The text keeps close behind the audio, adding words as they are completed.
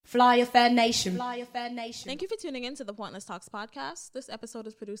Fly Affair Nation. Thank you for tuning in to the Pointless Talks podcast. This episode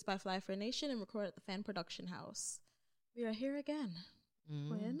is produced by Fly Affair Nation and recorded at the Fan Production House. We are here again.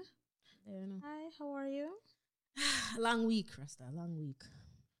 Quinn. Hi, how are you? Long week, Rasta. Long week.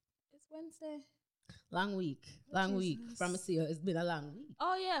 It's Wednesday. Long week. From Monsieur, it's been a long week.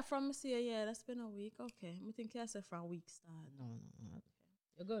 Oh, yeah, from Monsieur. Yeah, that's been a week. Okay. I think I said from week start. No.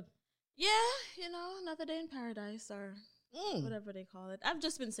 You're good. Yeah, another day in paradise or whatever they call it. I've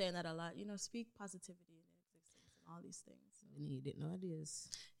just been saying that a lot. Speak positivity in existence and all these things. We need it nowadays.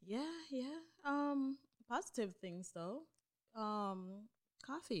 Yeah. Positive things though.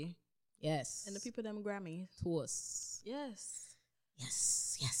 Coffee. Yes. And the people them Grammy. Toast. Yes.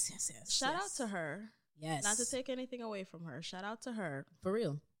 Shout out to her. Yes. Not to take anything away from her. Shout out to her. For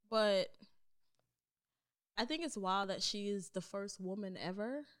real. But I think it's wild that she is the first woman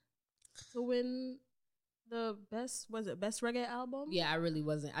ever to win the best reggae album? Yeah, I really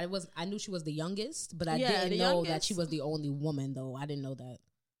wasn't. I knew she was the youngest, but I didn't know that she was the only woman though. I didn't know that.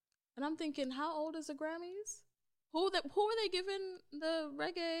 And I'm thinking, how old is the Grammys? Who were they giving the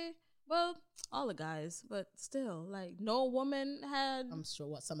reggae? Well, all the guys, but still, like no woman had. I'm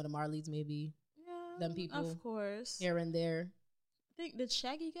sure some of the Marleys maybe. Yeah, them people, of course, here and there. I think did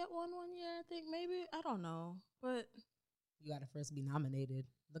Shaggy get one year? I think maybe I don't know, but you gotta first be nominated.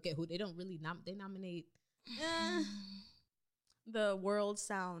 Look at who they don't really they nominate. The world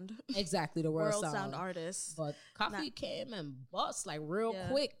sound. Exactly, the world sound artists. But Coffee came and bust like real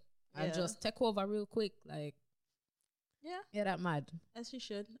quick. I just take over real quick. Like, yeah, that mad. As she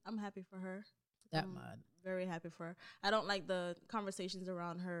should. I'm happy for her. I'm mad. Very happy for her. I don't like the conversations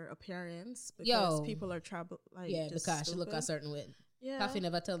around her appearance because people are trouble. Because stupid. She look a certain way. Yeah. Coffee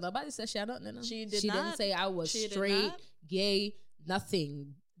never tell nobody said she had nothing. She didn't say I was straight, gay,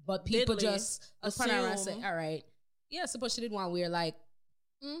 nothing. But people just assume. Say, all right. Yeah, suppose she didn't want to wear like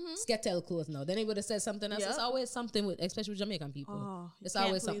sketel clothes. No, then they would have said something else. It's always something with, especially with Jamaican people. Oh, it's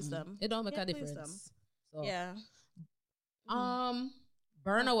always something. Them. It don't make a difference. So. Yeah.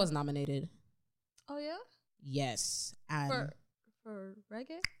 Burna was nominated. Oh yeah. Yes, and for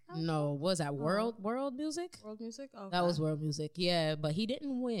reggae. No, was that world music? World music. Oh, that was world music. Yeah, but he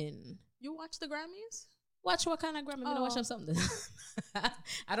didn't win. You watch the Grammys? Watch what kind of Grammy? I watch something.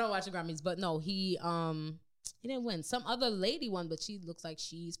 I don't watch the Grammys, but no, he didn't win. Some other lady won, but she looks like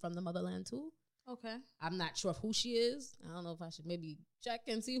she's from the motherland too. Okay. I'm not sure of who she is. I don't know if I should maybe check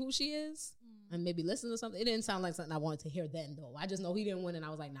and see who she is and maybe listen to something. It didn't sound like something I wanted to hear then though. I just know he didn't win and I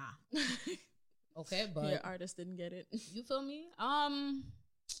was like, nah. Okay, but your artist didn't get it. You feel me?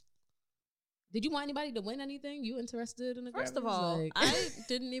 Did you want anybody to win anything? You interested in the First Grammys? of all, I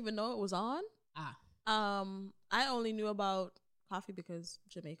didn't even know it was on. I only knew about Coffee because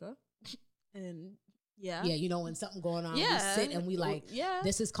Jamaica, and when something going on, we sit and we like,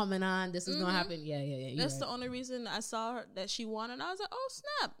 this is coming on, this is gonna happen. Yeah. That's the only reason I saw her, that she won, and I was like, oh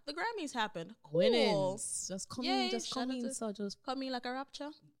snap, the Grammys happened. Cool. Winnings. Just come in, so just come in like a rapture.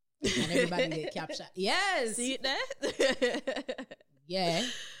 And everybody get captured. Yes. See it there? Yeah.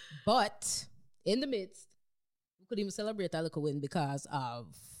 But in the midst, we could even celebrate that little win because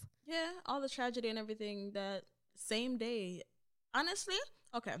of all the tragedy and everything that same day. Honestly,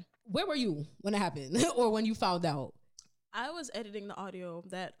 okay. Where were you when it happened or when you found out? I was editing the audio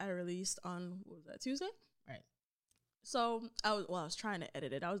that I released on, what was that, Tuesday? Right. So I was trying to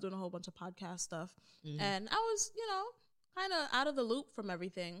edit it. I was doing a whole bunch of podcast stuff. And I was, kind of out of the loop from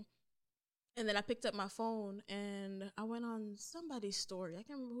everything. And then I picked up my phone and I went on somebody's story. I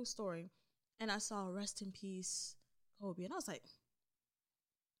can't remember whose story. And I saw rest in peace, Kobe. And I was like,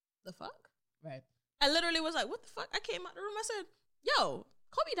 the fuck? Right. I literally was like, what the fuck? I came out the room. I said, yo,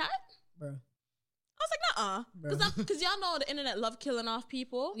 Kobe died? Bro. I was like, nuh-uh. Because y'all know the internet love killing off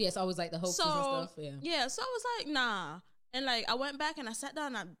people. Yeah, it's always like the hoaxes and stuff. Yeah, so I was like, nah. And like, I went back and I sat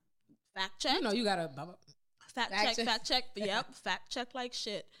down and I fact checked. You gotta fact check. Yep, fact check like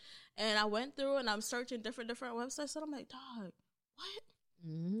shit. And I went through and I'm searching different websites. And I'm like, dog, what?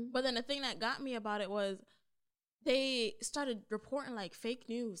 But then the thing that got me about it was they started reporting like fake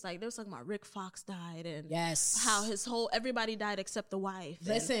news. Like they was talking about Rick Fox died and how everybody died except the wife.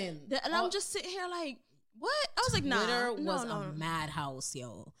 Listen. And I'm just sitting here like, what? I was like, nah. Twitter was a madhouse,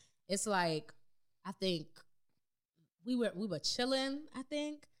 yo. It's like, I think we were chilling, I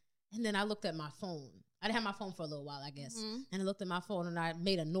think. And then I looked at my phone. I didn't have my phone for a little while, I guess. And I looked at my phone and I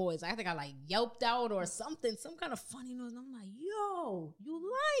made a noise. I think I like yelped out or something, some kind of funny noise. And I'm like, yo, you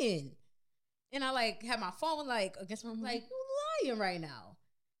lying. And I like had my phone like against my like, you lying right now.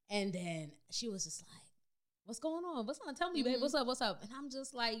 And then she was just like, what's going on? What's on? Tell me, babe. What's up? And I'm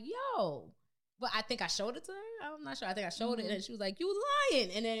just like, yo, But I think I showed it to her. I'm not sure. I think I showed it, and she was like, "You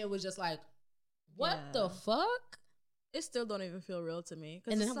lying," and then it was just like, "What the fuck?" It still don't even feel real to me.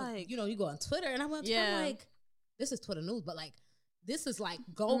 And then it's like, you know, you go on Twitter, and I'm like, this is Twitter news, but like, this is like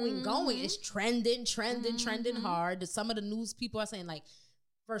going. It's trending hard. Some of the news people are saying like,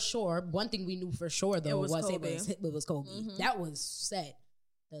 for sure. One thing we knew for sure though was it was Kobe. That was set.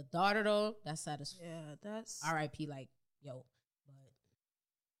 The daughter though, that's sad as that's R.I.P. Like, yo, but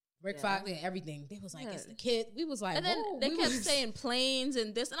Rick Fox and everything. They was like, it's the kid. We was like, and then they kept saying planes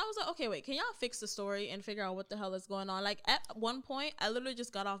and this, and I was like, okay, wait, can y'all fix the story and figure out what the hell is going on? Like at one point, I literally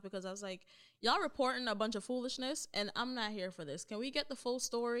just got off because I was like, y'all reporting a bunch of foolishness, and I'm not here for this. Can we get the full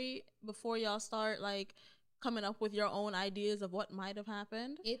story before y'all start like coming up with your own ideas of what might have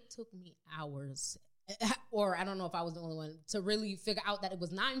happened? It took me hours, or I don't know if I was the only one, to really figure out that it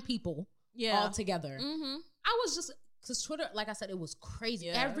was 9 people all together. I was just, because Twitter, like I said, it was crazy.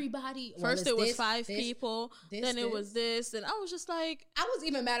 Everybody, first it was 5 people, then it was this, and I was just like, I was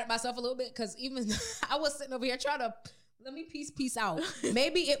even mad at myself a little bit, because even I was sitting over here trying to, let me piece out.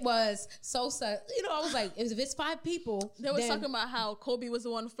 Maybe it was Sosa. You know, I was like, if it's 5 people. They was talking about how Kobe was the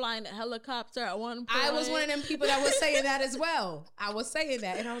one flying the helicopter at one point. I was one of them people that was saying that as well. I was saying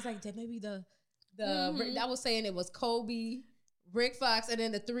that. And I was like, maybe I was saying it was Kobe, Rick Fox, and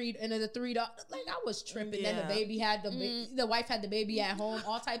then the three dogs. Like, I was tripping. Then the baby had the wife had the baby at home.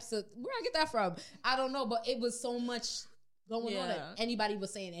 All types of, where I get that from? I don't know, but it was so much going on that anybody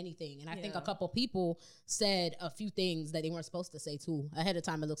was saying anything. And I think a couple people said a few things that they weren't supposed to say too ahead of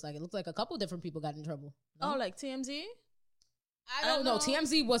time. It looks like a couple different people got in trouble. No? Oh, like TMZ? I don't know.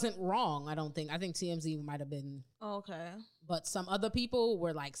 TMZ wasn't wrong, I don't think. I think TMZ might have been. Oh, okay. But some other people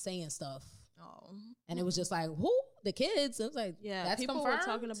were like saying stuff. Oh. And it was just like, who? The kids. It was like, that's people confirmed. Were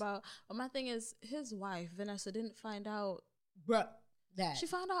talking about. But my thing is, his wife, Vanessa, didn't find out. Bruh, that. She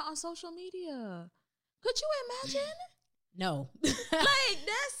found out on social media. Could you imagine? No. Like,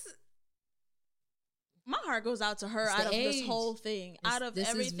 that's... My heart goes out to her out of this whole thing. Out of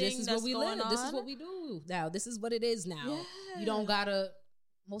everything that's going on. This is what we do now. This is what it is now. Yeah. You don't gotta...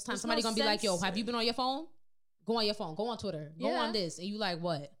 Most times somebody gonna be like, yo, have you been on your phone? Go on your phone. Go on Twitter. Go on this. And you like,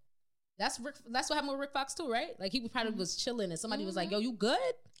 what? That's what happened with Rick Fox too, right? Like, he probably was chilling and somebody was like, yo, you good?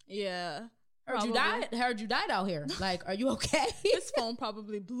 Yeah. Heard you died out here. Like, are you okay? His phone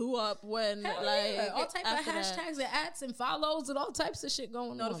probably blew up when all types of hashtags and ads and follows and all types of shit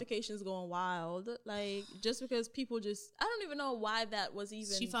going on. Notifications going wild. Like, just because people just, I don't even know why that was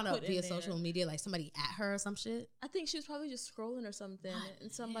even. She found out via social media, like somebody at her or some shit. I think she was probably just scrolling or something,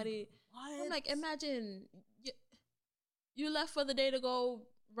 and somebody. What? I'm like, imagine you left for the day to go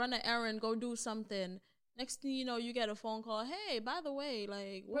run an errand, go do something. Next thing you know, you get a phone call. Hey, by the way,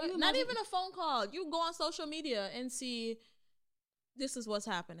 like, not even a phone call. You go on social media and see this is what's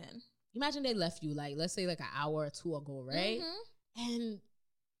happening. Imagine they left you, like, let's say like an hour or 2 ago, right?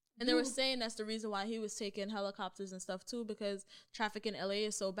 And they were saying that's the reason why he was taking helicopters and stuff too, because traffic in LA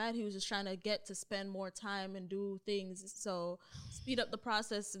is so bad. He was just trying to get to spend more time and do things. So speed up the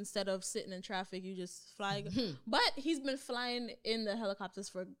process instead of sitting in traffic. You just fly. But he's been flying in the helicopters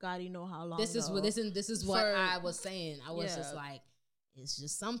for God, you know how long. This is what I was saying. I was just like, it's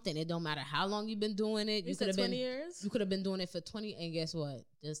just something. It don't matter how long you've been doing it. You could have been 20 years. You could have been doing it for 20. And guess what?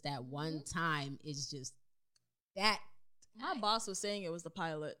 Just that one time is just that. My boss was saying it was the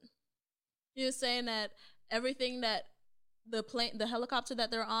pilot. He was saying that everything that the helicopter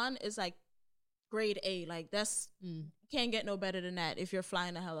that they're on is like grade A. Like, that's can't get no better than that if you're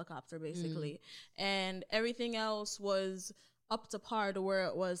flying a helicopter, basically. And everything else was up to par to where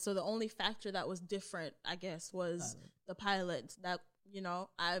it was. So the only factor that was different, I guess, was the pilot. That, you know,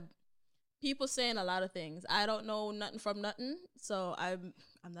 people saying a lot of things. I don't know nothing from nothing, so I'm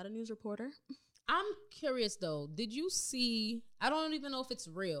not a news reporter. I'm curious though. Did you see? I don't even know if it's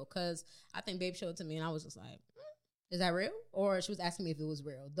real, because I think Babe showed it to me, and I was just like, "Is that real?" Or she was asking me if it was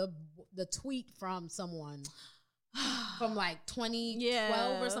real. The tweet from someone from like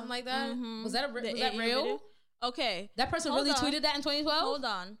 2012 or something like that. Was that real? Video? Okay, that person really tweeted that in 2012.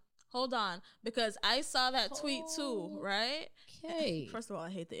 Hold on, because I saw that tweet too, right? Okay. First of all, I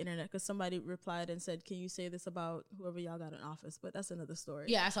hate the internet, because somebody replied and said, "Can you say this about whoever y'all got in office?" But that's another story.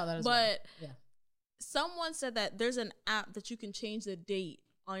 Yeah, I saw that as well. But yeah. Someone said that there's an app that you can change the date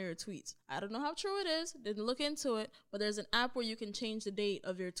on your tweets. I don't know how true it is. Didn't look into it, but there's an app where you can change the date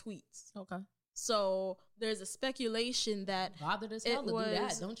of your tweets. Okay. So there's a speculation that bothered as hell to do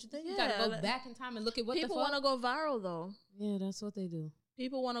that, don't you think? You gotta go back in time and look at what people want to go viral though. Yeah, that's what they do.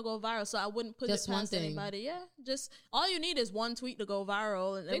 People want to go viral, so I wouldn't put just it past anybody. Yeah, just all you need is one tweet to go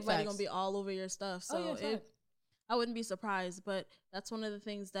viral, and everybody gonna be all over your stuff. So I wouldn't be surprised, but that's one of the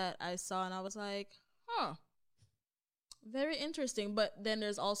things that I saw, and I was like, huh, very interesting. But then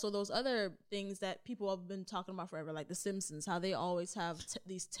there's also those other things that people have been talking about forever, like The Simpsons, how they always have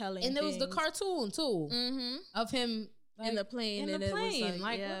these telling And there was the things. cartoon too of him In the plane. In and the it was plane,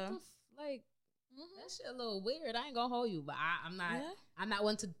 like, what the like. That shit a little weird. I ain't gonna hold you, but I'm not. Yeah. I'm not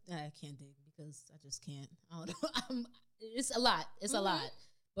one to. I can't dig because I just can't. I don't know. It's a lot. It's a lot,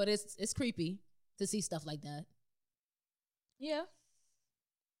 but it's creepy to see stuff like that. Yeah.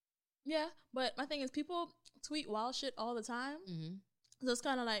 Yeah, but my thing is, people tweet wild shit all the time. So it's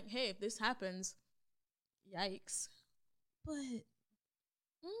kind of like, hey, if this happens, yikes. But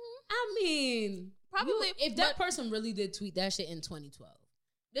I mean, Probably if that person really did tweet that shit in 2012,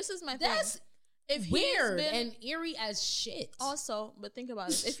 this is my that's thing. If weird and eerie as shit. Also, but think about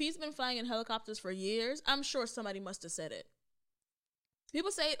it. If he's been flying in helicopters for years, I'm sure somebody must have said it.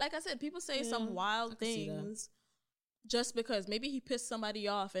 People say, like I said, people say some wild things just because maybe he pissed somebody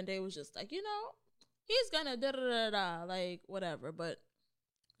off and they was just like, you know, he's gonna da da da da, like whatever. But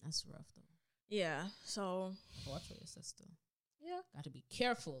that's rough though. Yeah. So watch your sister. Yeah. Got to be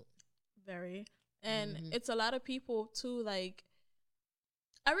careful. Very. And it's a lot of people too, like,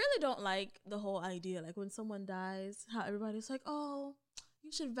 I really don't like the whole idea, like when someone dies, how everybody's like, oh,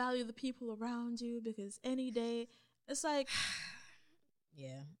 you should value the people around you because any day, it's like,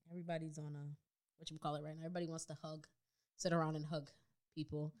 yeah, everybody's on a, whatchamacallit right now. Everybody wants to hug, sit around and hug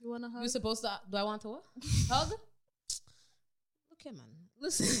people. You want to hug? You're supposed to, do I want to what? Hug? Look at man.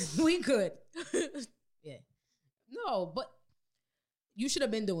 Listen, we good. Yeah. No, but you should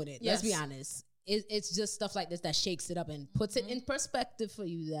have been doing it. Yes. Let's be honest. It's just stuff like this that shakes it up and puts it in perspective for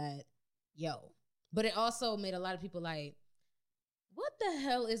you that, yo. But it also made a lot of people like, what the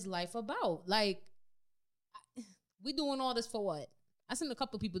hell is life about? Like, we doing all this for what? I seen a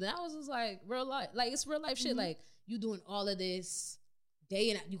couple of people that I was just like, real life. Like, it's real life shit. Like, you doing all of this day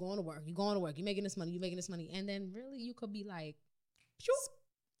and you going to work. You making this money. And then really you could be like, phew.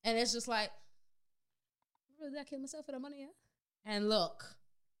 And it's just like, really, did I kill myself for the money? Yeah? And look.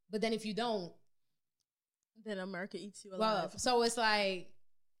 But then if you don't, then America eats you alive. Well, so it's like,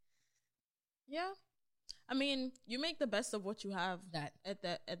 yeah. I mean, you make the best of what you have at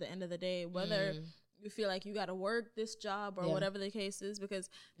the end of the day, whether you feel like you got to work this job or whatever the case is, because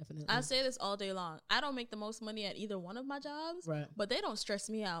I say this all day long. I don't make the most money at either one of my jobs, but they don't stress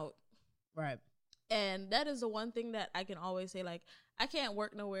me out. Right. And that is the one thing that I can always say, like, I can't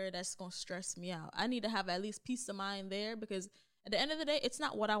work nowhere that's going to stress me out. I need to have at least peace of mind there, because at the end of the day, it's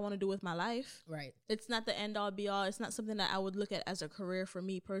not what I want to do with my life. Right. It's not the end all be all. It's not something that I would look at as a career for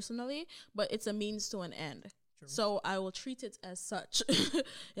me personally, but it's a means to an end. True. So I will treat it as such. You know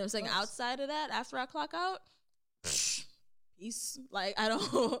what I'm saying? Outside of that, after I clock out, peace. Like, I don't,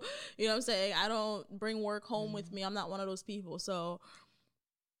 you know what I'm saying? I don't bring work home with me. I'm not one of those people. So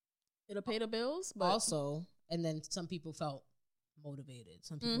it'll pay the bills. But also, and then some people felt motivated.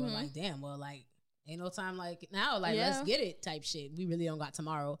 Some people were like, damn, well, like, ain't no time like now, like, let's get it type shit. We really don't got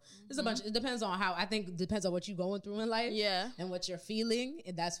tomorrow. There's a bunch. It depends on how, I think it depends on what you're going through in life. Yeah. And what you're feeling.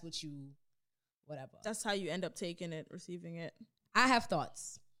 And that's what you, whatever. That's how you end up taking it, receiving it. I have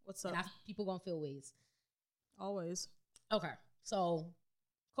thoughts. What's up? And people gonna feel ways. Always. Okay. So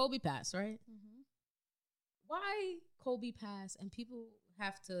Kobe passed, right? Why Kobe passed and people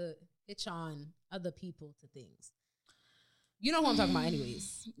have to hitch on other people to things? You know who I'm talking about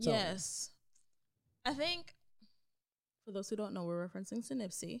anyways. So. Yes. I think, for those who don't know, we're referencing to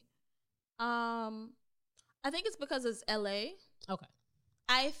Nipsey. I think it's because it's LA. Okay.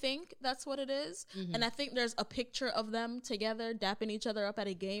 I think that's what it is. And I think there's a picture of them together dapping each other up at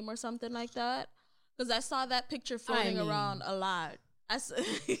a game or something like that. Because I saw that picture floating around a lot. I saw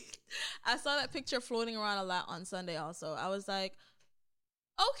that picture floating around a lot on Sunday also. I was like,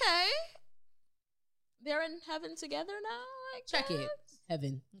 okay. They're in heaven together now? Check it.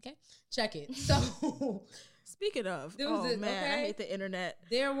 Heaven. Okay. Check it. So speaking of, I hate the internet.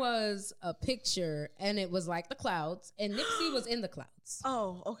 There was a picture and it was like the clouds and Nipsey was in the clouds.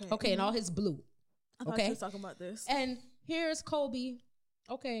 Oh, okay. Okay, and all his blue. I thought you were talking about this. And here's Kobe.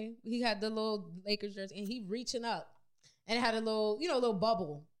 Okay. He had the little Lakers jersey and he reaching up and it had a little, little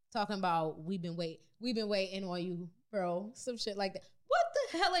bubble talking about we've been waiting on you, bro. Some shit like that. What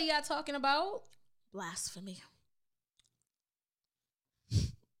the hell are y'all talking about? Blasphemy.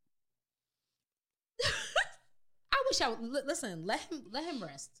 I wish I would listen. Let him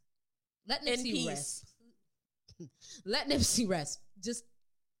rest. Let Nipsey rest. Let Nipsey rest. Just,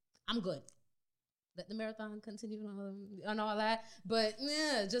 I'm good. Let the marathon continue and all that. But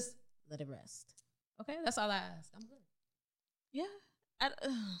just let it rest. Okay, that's all I ask. I'm good. Yeah,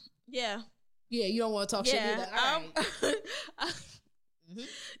 yeah. Yeah, you don't want to talk shit either. All right.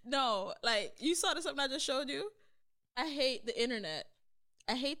 No, like, you saw the something I just showed you? I hate the internet.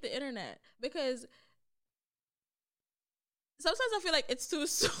 I hate the internet because sometimes I feel like it's too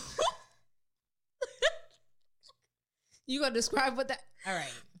soon. You gonna describe what that? All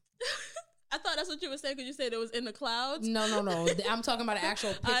right. I thought that's what you were saying because you said it was in the clouds. No. I'm talking about an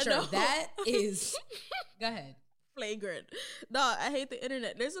actual picture. That is. Go ahead. Flagrant. No, I hate the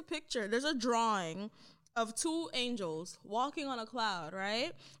internet. There's a picture. There's a drawing of two angels walking on a cloud,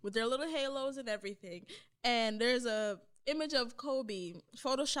 right? With their little halos and everything. And there's a image of Kobe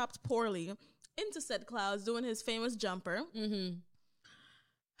photoshopped poorly into said clouds doing his famous jumper. Mm-hmm.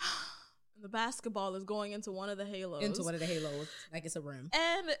 The basketball is going into one of the halos. Like it's a rim.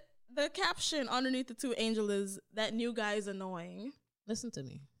 And the caption underneath the two angels is, "That new guy is annoying." Listen to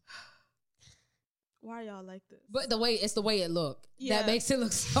me. Why are y'all like this? But the way it looked. Yeah. That makes it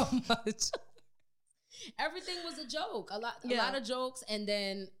look so much. Everything was a joke. A lot of jokes. And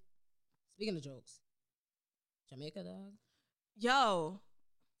then, speaking of jokes, Jamaica, dog. Yo.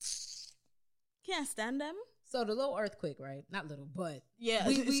 Can't stand them. So the little earthquake, right? Not little, but yeah.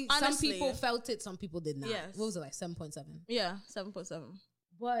 We some people felt it, some people did not. Yes. What was it, like 7.7? Yeah, 7.7.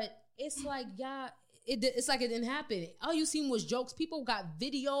 But it's like, it's like it didn't happen. All you seen was jokes. People got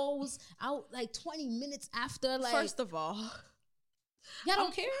videos out like 20 minutes after. Like, first of all, y'all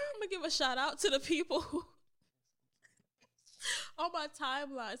don't care? I'm gonna give a shout out to the people who on my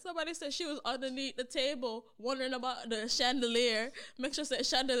timeline. Somebody said she was underneath the table wondering about the chandelier. Make sure say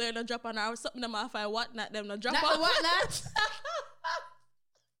chandelier don't drop on her. Something them off I whatnot them don't drop on. Whatnot?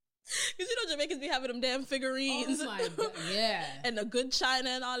 Because you know Jamaicans be having them damn figurines. Oh my God, yeah. And the good china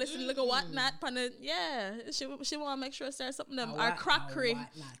and all this and look at whatnot. Yeah, she want to make sure there's something them our crockery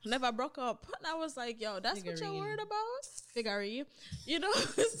never broke up. And I was like, yo, that's figurine. What you're worried about? Figurine. You know?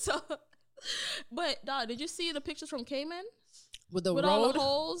 So, but dog, did you see the pictures from Cayman? With road? All the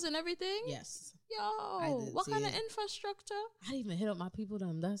holes and everything? Yes. Yo, what kind of infrastructure? I didn't even hit up my people.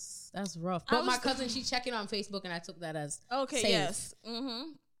 That's rough. But my cousin, she checking on Facebook, and I took that as okay. Safe. Yes.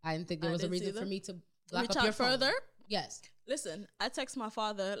 Mm-hmm. I didn't think there was a reason for me to block reach up your out further. phone. Yes. Listen, I text my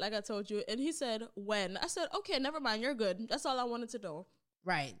father, like I told you, and he said, when? I said, okay, never mind, you're good. That's all I wanted to know.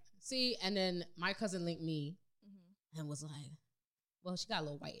 Right. See, and then my cousin linked me and was like, well, she got a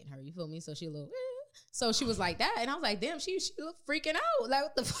little white in her, you feel me? So she a little, so she was like that. And I was like, damn, she looked freaking out. Like,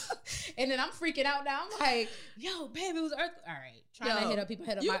 what the fuck? And then I'm freaking out now. I'm like, yo, babe, it was earth. All right. Trying to hit up people.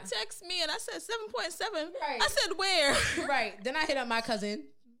 You text me and I said 7.7. Right. I said, where? Right. Then I hit up my cousin.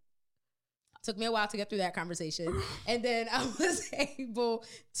 Took me a while to get through that conversation. And then I was able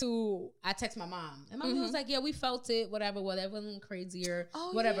to, I text my mom. And my mom was like, yeah, we felt it, whatever, a little crazier,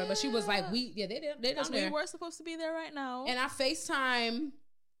 whatever. Yeah. But she was like, they don't we were supposed to be there right now. And I FaceTime.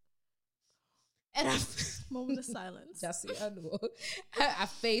 And I moment of silence. Jesse, I know. I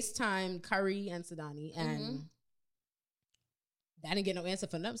FaceTime Curry and Sadani, and I didn't get no answer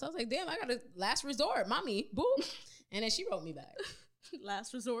from them. So I was like, damn, I got a last resort, mommy, boo. And then she wrote me back.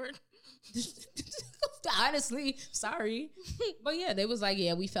 Last resort. Honestly, sorry. But yeah, they was like,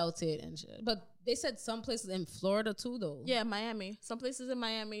 yeah, we felt it and shit. But they said some places in Florida too, though. Yeah, Miami. Some places in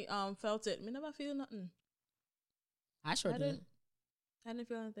Miami felt it. Me never feel nothing. I sure didn't. I didn't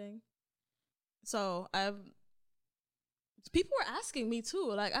feel anything. So people were asking me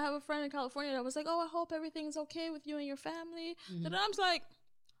too. Like, I have a friend in California that was like, oh, I hope everything's okay with you and your family. And I'm like,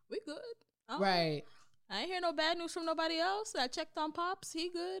 we good. Right. I ain't hear no bad news from nobody else. I checked on Pops. He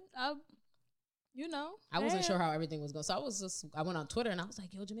good. I wasn't sure how everything was going. So I went on Twitter and I was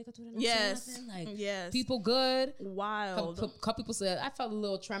like, yo, Jamaica Twitter. Yes. Like, yes. People good. Wild. Couple people said, I felt a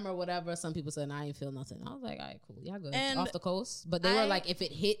little tremor or whatever. Some people said, I ain't feel nothing. I was like, all right, cool. Y'all good. And off the coast. But they were like, if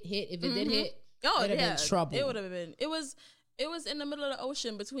it hit, if it did hit, it would have been trouble. It would have been. It was in the middle of the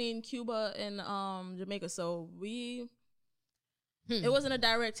ocean between Cuba and Jamaica. So it wasn't a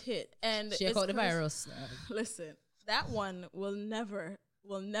direct hit. And she caught the virus. Listen, that one will never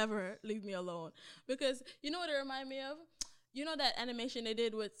leave me alone. Because you know what it reminded me of? You know that animation they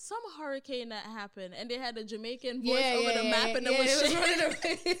did with some hurricane that happened, and they had the Jamaican voice over the map, and it was running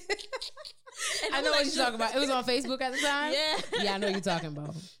I know what you're talking about. It was on Facebook at the time? Yeah, I know you're talking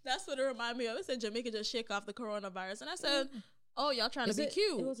about. That's what it reminded me of. It said Jamaica just shake off the coronavirus. And I said, oh, y'all trying to be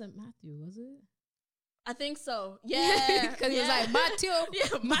cute. It wasn't Matthew, was it? I think so. Yeah. Because it was like, Matthew.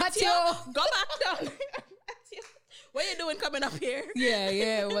 Yeah, Matthew. Go back down. Matthew. What you doing coming up here? Yeah,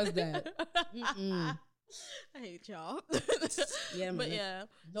 it was that. I hate y'all. Yeah, but yeah.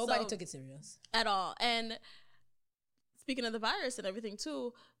 Nobody took it serious. At all. And speaking of the virus and everything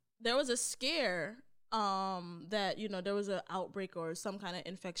too, there was a scare that, you know, there was an outbreak or some kind of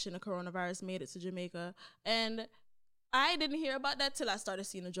infection, a coronavirus made it to Jamaica. And I didn't hear about that till I started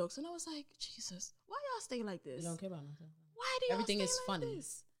seeing the jokes. And I was like, Jesus, why y'all stay like this? You don't care about nothing. Why do y'all Everything stay is like funny.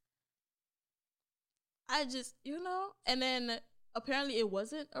 this? I just, you know, and then apparently it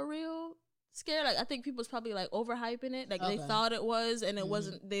wasn't a real scare. Like, I think people's probably like overhyping it. Like, they thought it was, and it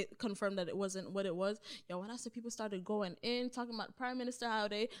wasn't. They confirmed that it wasn't what it was. Yo, when I said people started going in, talking about the Prime Minister, how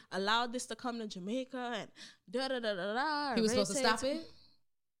they allowed this to come to Jamaica, and da-da-da-da-da. He was supposed to stop it?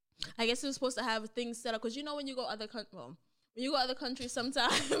 I guess he was supposed to have things set up. Because, you know, when you go other countries, well, when you go other countries,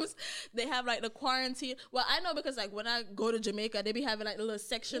 sometimes they have like the quarantine. Well, I know because like when I go to Jamaica, they be having like a little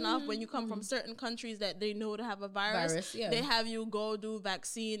section off when you come from certain countries that they know to have a virus. Yeah. They have you go do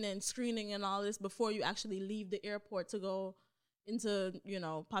vaccine and screening and all this before you actually leave the airport to go into, you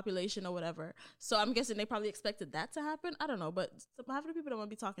know, population or whatever. So I'm guessing they probably expected that to happen. I don't know, but half of the people that want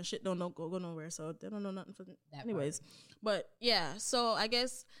to be talking shit don't go nowhere, so they don't know nothing for that. Anyways, but yeah, so I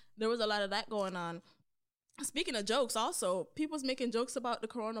guess there was a lot of that going on. Speaking of jokes, also, people's making jokes about the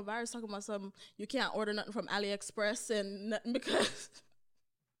coronavirus, talking about you can't order nothing from AliExpress and nothing because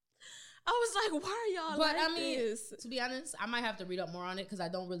I was like, why are y'all but like I mean, this? To be honest, I might have to read up more on it because I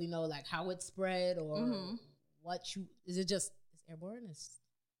don't really know like how it spread or is it just it's airborne?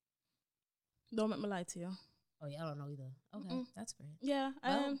 Don't make me lie to you. Oh yeah, I don't know either. Okay, that's great. Yeah,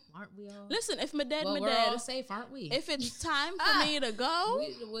 well, aren't we all? Listen, if my dad, we're all safe, aren't we? If it's time for me to go,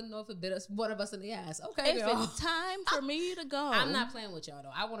 we wouldn't know if it bit us, one of us in the ass. Okay, if girl. it's time for me to go, I'm not playing with y'all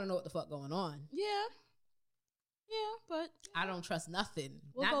though. I want to know what the fuck going on. Yeah, but I don't trust nothing.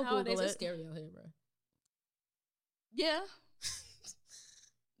 We'll not go nowadays. Google It's it. scary out here, bro. Yeah.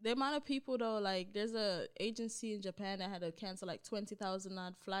 The amount of people though, like there's a agency in Japan that had to cancel like 20,000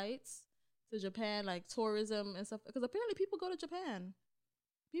 odd flights to Japan, like tourism and stuff, because apparently people go to Japan.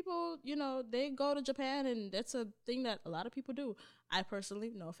 People, you know, they go to Japan, and that's a thing that a lot of people do. I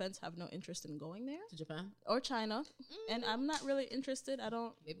personally, no offense, have no interest in going there To Japan or China, and I'm not really interested. I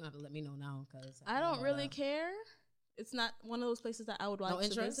don't. Maybe you have to let me know now because I don't really care. It's not one of those places that I would like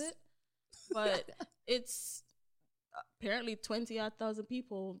to visit, but it's apparently 20,000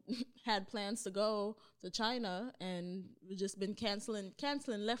 people had plans to go to China, and we've just been canceling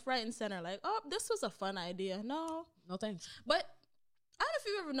left, right, and center. Like, oh, this was a fun idea. No thanks. But I don't know if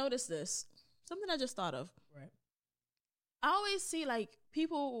you've ever noticed this. Something I just thought of. Right. I always see like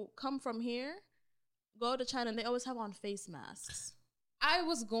people come from here, go to China, and they always have on face masks. I've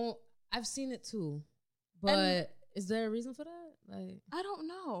seen it too, but is there a reason for that? Like, I don't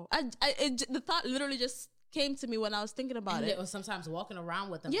know. The thought literally just came to me when I was thinking about it. Or sometimes walking around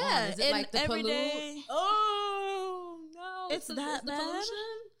with them. Yeah, on. Is it like the every pollute? day. Oh no, It's that bad. Pollution?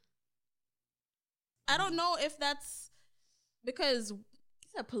 I don't know if that's because is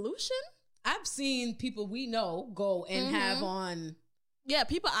that pollution? I've seen people we know go and have on. Yeah,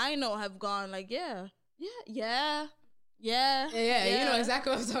 people I know have gone like, yeah. You know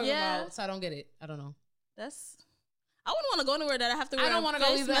exactly what I'm talking about. So I don't get it. I don't know. I wouldn't want to go anywhere that I have to wear. I don't want to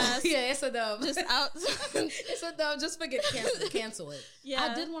go either. Mask. Yeah, it's a dub. Just out. It's a dub. Just forget cancel it. Yeah,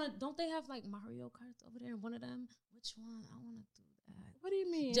 I did want to. Don't they have like Mario Kart over there in one of them? Which one? I want to do that. What do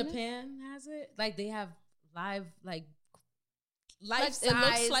you mean? Japan has it. Like they have life size. It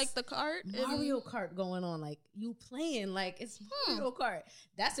looks like the cart. Mario Kart going on. Like you playing. Like it's Mario Kart.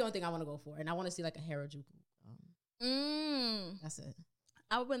 That's the only thing I want to go for, and I want to see like a Harajuku. That's it.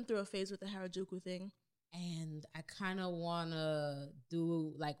 I went through a phase with the Harajuku thing. And I kind of want to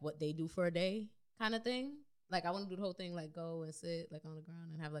do like what they do for a day kind of thing. Like I want to do the whole thing, like go and sit like on the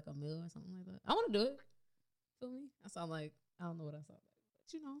ground and have like a meal or something like that. I want to do it. Feel me? I sound like, I don't know what I sound like,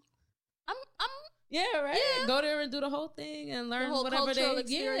 but you know. I'm yeah, right? Yeah. Go there and do the whole thing and learn whatever they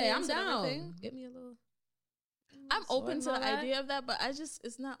experience. Yeah, I'm down. Everything. Get me a little. I'm open to the idea of that, but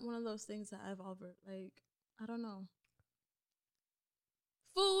it's not one of those things that I've ever, like, I don't know.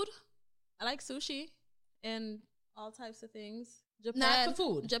 Food. I like sushi. And all types of things. Japan. Not for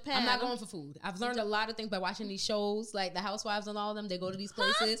food. Japan. I'm not going for food. I've learned a lot of things by watching these shows, like the Housewives and all of them. They go to these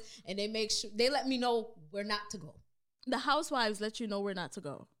places and they make sure they let me know where not to go. The Housewives let you know where not to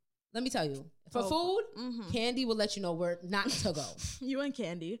go. Let me tell you, for food, Candy will let you know where not to go. You and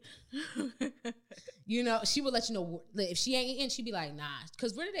Candy. You know, she will let you know if she ain't eating. She'd be like, nah.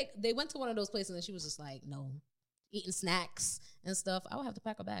 Because where did they went to one of those places and she was just like, no. Eating snacks and stuff. I would have to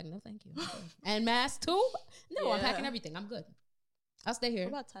pack a bag. No, thank you. And mask too? No, yeah. I'm packing everything. I'm good. I'll stay here.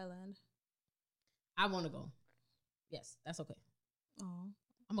 What about Thailand? I want to go. Yes, that's okay. Oh,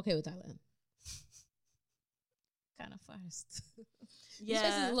 I'm okay with Thailand. Kind of fast. Yeah.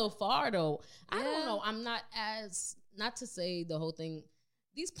 This is a little far though. I don't know. I'm not to say the whole thing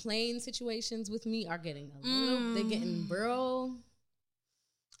these plane situations with me are getting a little. They're getting real.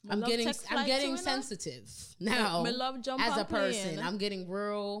 I'm getting sensitive now. As a person, I'm getting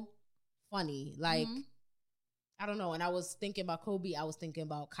real funny. Like I don't know. And I was thinking about Kobe. I was thinking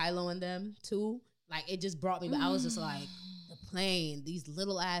about Kylo and them too. Like it just brought me. But I was just like the plane. These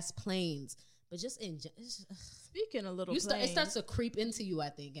little ass planes. But just speaking of little planes, it starts to creep into you. I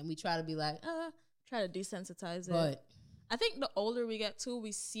think, and we try to be like, try to desensitize it. But I think the older we get too,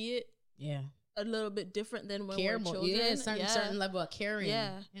 we see it. Yeah. A little bit different than when we're children. Yeah, certain level of caring.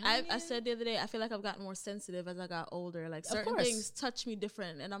 Yeah. You know I said the other day, I feel like I've gotten more sensitive as I got older. Like certain things touch me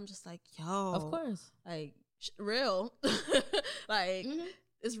different. And I'm just like, yo. Of course. Like, real. Like,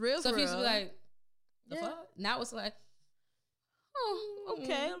 it's real so for real. So if you like, the fuck? Now it's like, oh,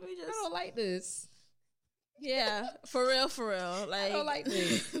 okay. Let me just. I don't like this. Yeah. For real. Like, I don't like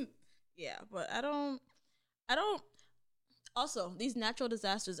this. Yeah. But I don't. Also, these natural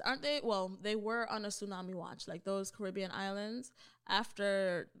disasters, aren't they? Well, they were on a tsunami watch, like those Caribbean islands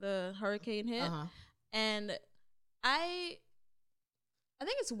after the hurricane hit. And I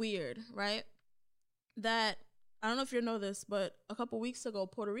think it's weird, right? That, I don't know if you know this, but a couple weeks ago,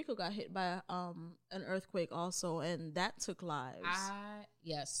 Puerto Rico got hit by an earthquake also, and that took lives.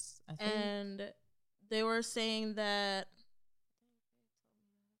 Yes. And they were saying that,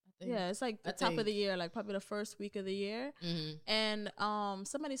 yeah, it's like the top of the year, like probably the first week of the year. And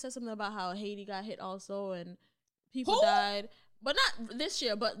somebody said something about how Haiti got hit also and people died. But not this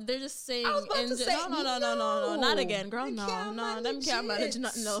year, but they're just saying I was about to say, no, not again, girl. No, them can't manage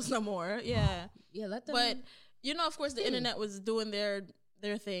nothing else no more. Yeah. Yeah, let them. But you know, of course the internet was doing their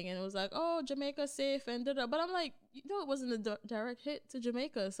thing and it was like, oh, Jamaica's safe and da-da. But I'm like, you know, it wasn't a direct hit to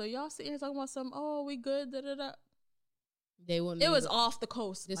Jamaica. So y'all sitting here talking about we good, da-da-da. They wouldn't. It was off the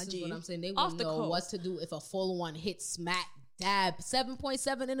coast. This is what I'm saying. They wouldn't know what to do if a full one hit smack dab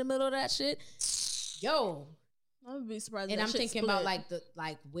 7.7 in the middle of that shit. Yo, I would be surprised. And I'm thinking about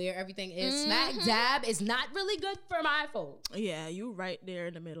like where everything is. Smack dab is not really good for my phone. Yeah, you right there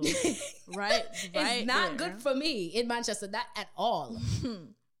in the middle. right. It's not good for me in Manchester. Not at all.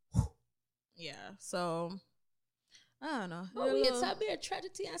 Yeah. So. I don't know. Well, it's a mere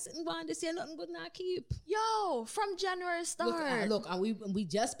tragedy. I sit and go on this year, nothing good now keep. Yo, from January start. Look, we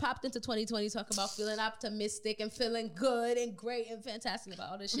just popped into 2020 talking about feeling optimistic and feeling good and great and fantastic about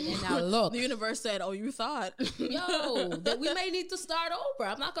all this shit. And now look. The universe said, oh, you thought. Yo, that we may need to start over.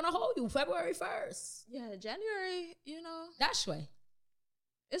 I'm not going to hold you. February 1st. Yeah, January, you know. That's way.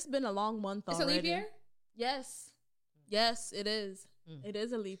 It's been a long month already. It's a leap year? Yes. Yes, it is. It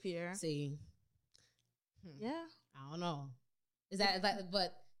is a leap year. See. Yeah. I don't know. Is that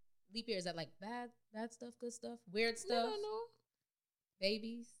but leap year, is that like bad stuff, good stuff, weird stuff? I don't know.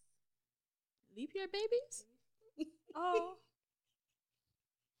 Babies. Leap year babies? Oh.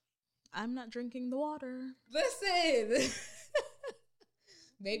 I'm not drinking the water. Listen.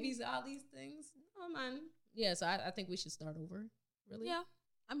 Babies, all these things. Oh man. Yeah, so I think we should start over. Really? Yeah.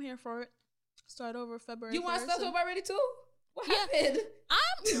 I'm here for it. Start over February. You want to start over already too? What happened?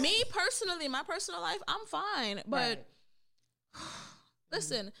 Me personally, my personal life, I'm fine. But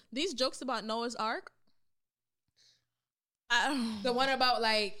listen, these jokes about Noah's Ark. The one about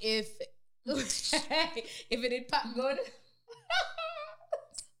like if it did pop good.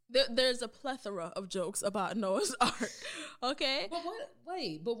 There's a plethora of jokes about Noah's Ark. Okay?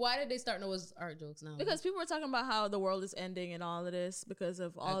 But why did they start Noah's Ark jokes now? Because people were talking about how the world is ending and all of this because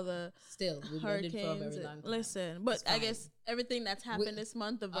of all the hurricanes. Listen, but I guess everything that's happened this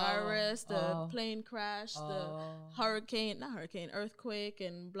month, the virus, the plane crash, the earthquake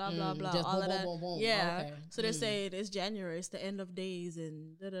and blah, blah, blah, all of that. Boom. Yeah. Okay. So they're saying it's January, it's the end of days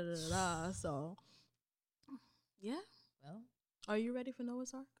and da-da-da-da. So, yeah. Well. Are you ready for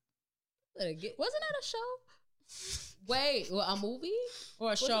Noah's Ark? Wasn't that a show? Wait, a movie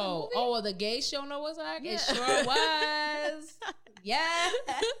or a show? Oh, the gay show Noah's Ark? Yeah. It sure was. Yes.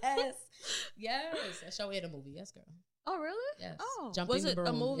 That show and a movie. Yes, girl. Oh, really? Yes. Oh, Jumping was it the Broom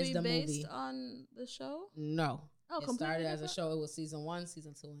a movie is the based movie. on the show? No. Oh, it started as a show. It was season 1,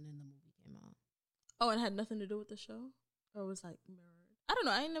 season 2, and then the movie came out. Oh, and it had nothing to do with the show? Or it was like mirrored? I don't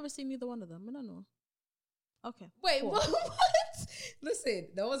know. I ain't never seen either one of them. I don't know. Okay. Wait, cool. What? Listen,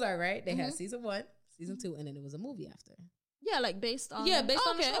 those are right. They had season 1, season 2, and then it was a movie after. Yeah, like based on. Yeah, based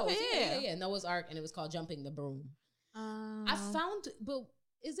on the show. Okay, yeah. Noah's Ark, and it was called Jumping the Broom. I found, but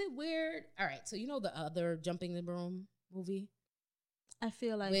is it weird? All right, so you know the other Jumping the Broom movie? I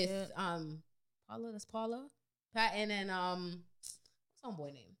feel like with Paula. That's Paula. Pat, and then what's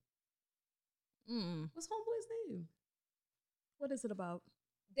homeboy name? What's homeboy's name? What is it about?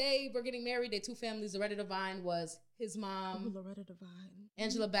 they were getting married. Their two families. Loretta Devine was his mom. Loretta Devine.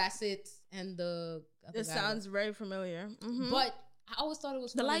 Angela Bassett and the... This sounds very familiar. Mm-hmm. But I always thought it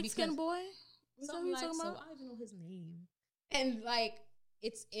was the light-skinned boy? Is that who you're talking about? I don't even know his name. And like,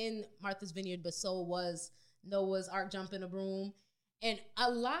 it's in Martha's Vineyard, but so was Noah's Ark Jump in a Broom. And a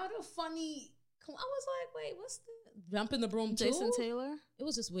lot of funny... I was like, wait, what's the... Jump in the Broom too? Jason Taylor? It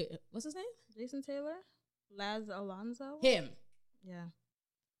was just weird. What's his name? Jason Taylor? Laz Alonso? Him. Yeah.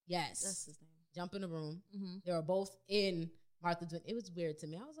 Yes. That's his name. Jump in the Broom. Mm-hmm. They were both in Martha's Vineyard. It was weird to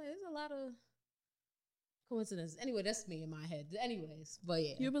me. I was like, there's a lot of coincidences. Anyway, that's me in my head. Anyways, but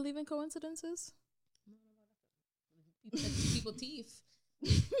yeah. You believe in coincidences? People teeth.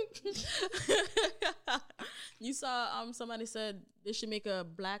 You saw somebody said they should make a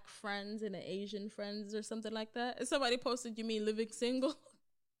Black Friends and an Asian Friends or something like that. And somebody posted, you mean living single?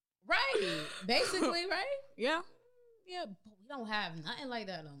 Right. Basically, right? Yeah. Yeah, but we don't have nothing like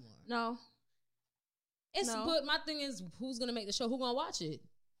that no more. No. But my thing is, who's gonna make the show? Who gonna watch it?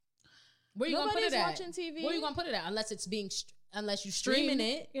 Where you Nobody's gonna put it at? watching TV. Where you gonna put it at? Unless it's unless you streaming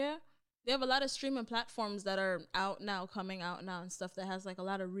it. Yeah. They have a lot of streaming platforms that are coming out now and stuff that has like a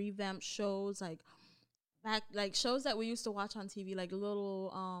lot of revamped shows, like shows that we used to watch on TV, like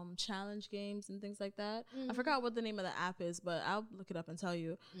little challenge games and things like that. I forgot what the name of the app is, but I'll look it up and tell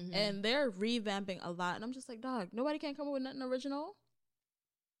you. And they're revamping a lot, and I'm just like, dog, nobody can come up with nothing original.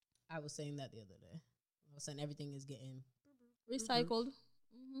 I was saying that the other day. I was saying everything is getting recycled.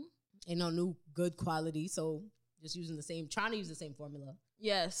 Ain't no new good quality, so just trying to use the same formula.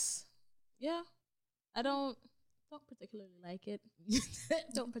 Yes. Yeah. I don't particularly like it.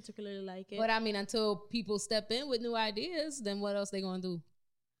 Don't particularly like it. But I mean, until people step in with new ideas, then what else they gonna do?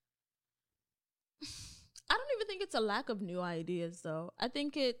 I don't even think it's a lack of new ideas, though. I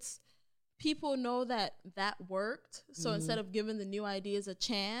think it's people know that worked. So instead of giving the new ideas a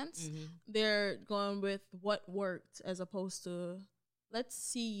chance, they're going with what worked as opposed to let's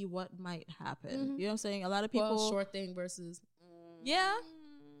see what might happen. You know what I'm saying? A lot of people... Well, short thing versus... Yeah.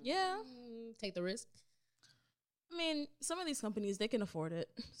 Take the risk. I mean, some of these companies, they can afford it.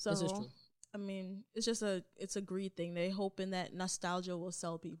 So, this is true. I mean, it's a greed thing. They hoping that nostalgia will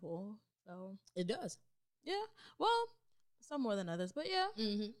sell people. So it does. Yeah. Well, some more than others, but yeah.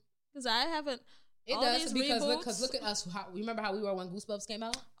 Because I haven't... It does, because look at us. Remember how we were when Goosebumps came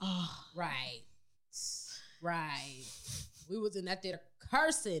out? Oh. Right. We was in that theater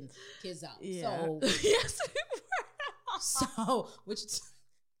cursing kids out. Yeah. So yes, we were. So,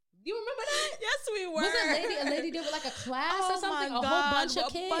 you remember that? Yes, we were. Was a lady did with like a class or something? A whole bunch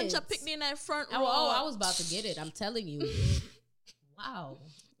of kids. A bunch of picnic in that front row. Oh, I was about to get it. I'm telling you. Wow.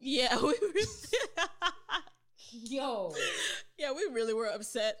 Yeah, we were. Yo. Yeah, we really were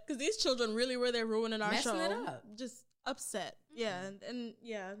upset because these children really were there ruining our show. Messing it up. Just upset. Yeah, and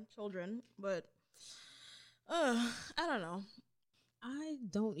yeah, children. But I don't know. I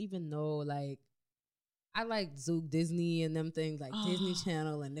don't even know, like, I like Zook Disney and them things like Disney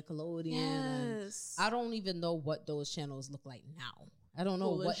Channel and Nickelodeon. Yes. And I don't even know what those channels look like now. I don't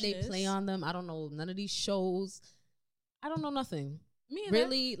know what they play on them. I don't know none of these shows. I don't know nothing. Me either.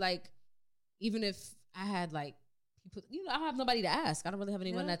 Really, like, even if I had like people, I don't have nobody to ask. I don't really have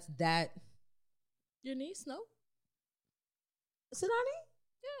anyone that's that. Your niece, no? Sidani?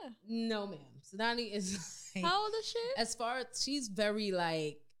 Yeah. No, ma'am. Sidani is like, how old is she? As far as she's very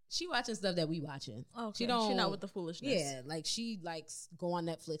like, she watching stuff that we watching. Okay. She not with the foolishness. Yeah, like she likes go on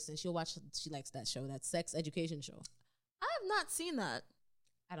Netflix and she'll watch. She likes that show, that sex education show. I have not seen that.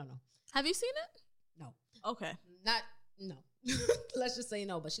 I don't know. Have you seen it? No. Okay. No. Let's just say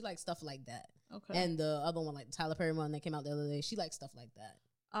no. But she likes stuff like that. Okay. And the other one, like the Tyler Perry one that came out the other day, she likes stuff like that.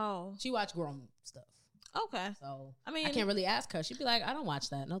 Oh. She watch grown stuff. Okay. So I mean, I can't really ask her. She'd be like, I don't watch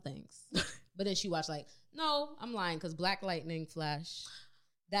that. No thanks. But then she watch like, no, I'm lying because Black Lightning, Flash.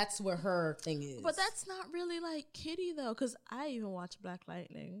 That's where her thing is. But that's not really like kiddie though, because I even watch Black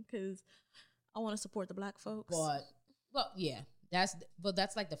Lightning because I want to support the black folks. But well, yeah, that's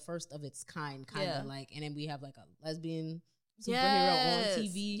like the first of its kind of like, and then we have like a lesbian superhero on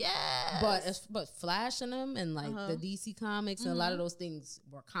TV. Yeah, but Flash and them and like the DC comics and a lot of those things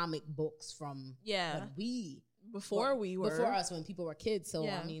were comic books from when we before us when people were kids. So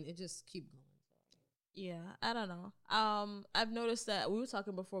I mean, it just keep going. Yeah, I don't know. I've noticed that we were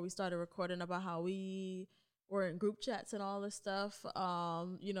talking before we started recording about how we were in group chats and all this stuff,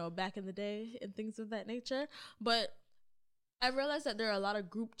 back in the day and things of that nature. But I realized that there are a lot of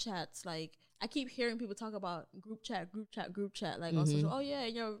group chats. Like, I keep hearing people talk about group chat, like on social. Oh yeah,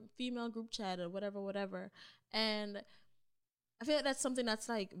 your female group chat or whatever. And I feel like that's something that's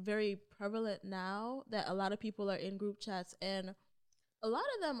like very prevalent now, that a lot of people are in group chats and a lot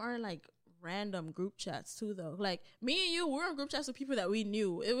of them are like random group chats too, though. Like me and you, we're in group chats with people that we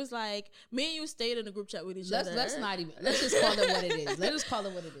knew. It was like me and you stayed in a group chat with each other. Let's just call it what it is. Let's just call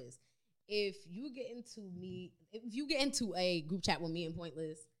it what it is. If you get into a group chat with me and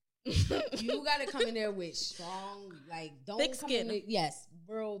Pointless, you gotta come in there with strong, like, don't thick come skin. in there, yes,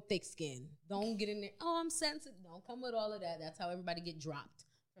 real thick skin. Don't get in there. Oh, I'm sensitive. Don't come with all of that. That's how everybody get dropped.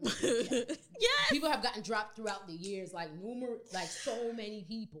 Yes. People have gotten dropped throughout the years, like so many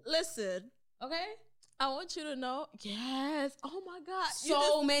people. Listen, okay, I want you to know. Yes. Oh my God.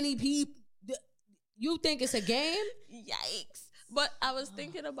 So many people. You think it's a game? Yikes. But I was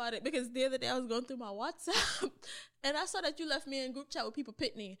thinking about it because the other day I was going through my WhatsApp and I saw that you left me in group chat with people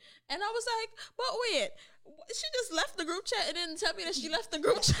Pitney. And I was like, but wait, she just left the group chat and didn't tell me that she left the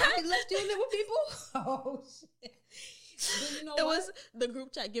group chat. I left you in there with people? Oh, shit. But you know it was the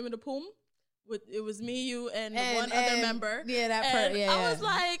group chat, Give Me the Poom. It was me, you, and one other member. Yeah, that part. Yeah, I was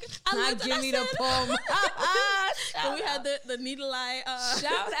like, Give Me the Poom. And we had the needle eye.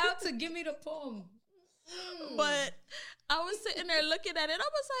 Shout out to Give Me the Poom. But I was sitting there looking at it. I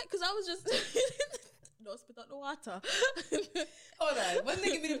was like, because I was just don't spit out the water. Hold on, wasn't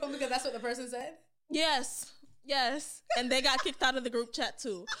they Give Me the Poom because that's what the person said? Yes, and they got kicked out of the group chat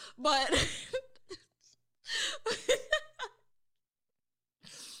too. But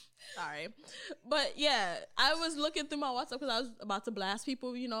sorry, but yeah, I was looking through my WhatsApp because I was about to blast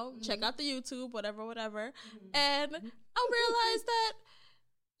people. Check out the YouTube, whatever, and I realized that.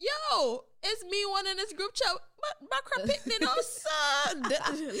 Yo, it's me one in this group chat. My crap Pitney, no,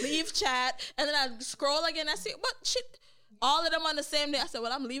 leave chat. And then I scroll again. I see, what shit? All of them on the same day. I said,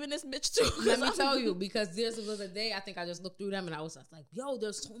 well, I'm leaving this bitch too. Let me tell you, because there was a day, I think I just looked through them and I was just like, yo,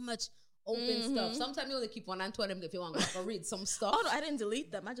 there's so much open stuff. Sometimes you only keep one on Twitter if you want to read some stuff. Oh, no, I didn't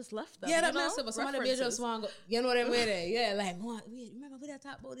delete them. I just left them. Yeah, that makes sense. But somebody just want to go, you know what I mean? Yeah, like, remember we that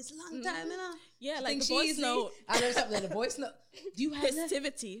talk about this long time, you know? Yeah, like the voice note. I learned something in the voice note. Do you have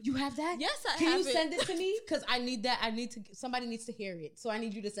Festivity. That? You have that? Yes, I have. Can you send it to me? Because I need that. Somebody needs to hear it. So I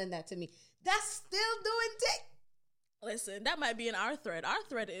need you to send that to me. That's still doing dick. Listen, that might be in our thread. Our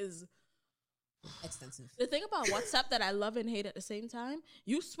thread is extensive. The thing about WhatsApp that I love and hate at the same time,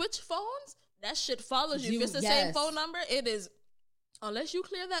 you switch phones, that shit follows you. If it's the same phone number, it is, unless you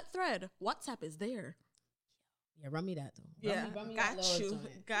clear that thread, WhatsApp is there. Yeah, run me that though. Run me got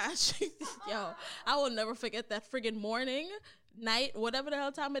you. Yo, I will never forget that friggin' morning, night, whatever the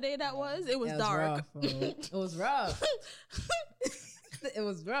hell time of day that was. It was dark. It was rough. It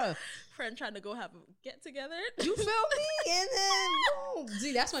was rough. Friend trying to go have a get together. You feel me? And then boom.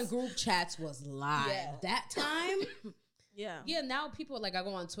 See, that's when group chats was live. Yeah. That time. Yeah, now people like, I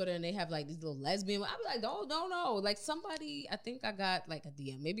go on Twitter and they have like these little lesbian. I be like, no. Like somebody, I think I got like a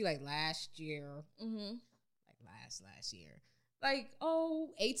DM, maybe like last year. Like last year. Like,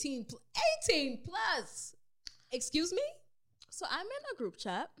 18 plus. Excuse me? So I'm in a group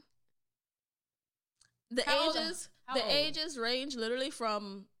chat. The ages range literally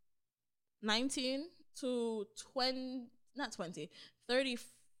from 19 to 34,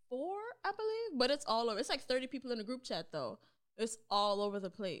 I believe, but it's all over. It's like 30 people in the group chat though. It's all over the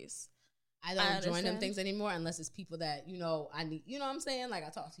place. I don't join them things anymore unless it's people that, I need, you know what I'm saying? Like I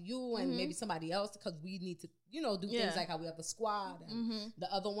talk to you and maybe somebody else because we need to, do things like how we have the squad and the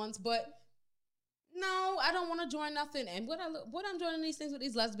other ones. But no, I don't want to join nothing. And what I'm joining these things with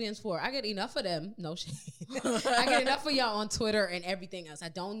these lesbians for? I get enough of them. No shit. I get enough of y'all on Twitter and everything else. I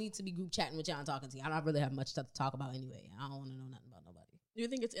don't need to be group chatting with y'all and talking to you. I don't really have much stuff to talk about anyway. I don't want to know nothing about nobody. Do you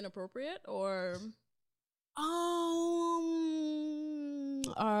think it's inappropriate or?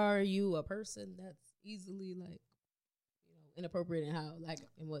 Are you a person that's easily like, inappropriate in how, like,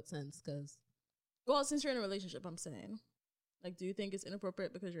 in what sense? Because, well, since you're in a relationship, I'm saying. Like, do you think it's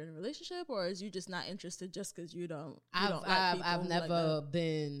inappropriate because you're in a relationship, or is you just not interested just because you don't? I've never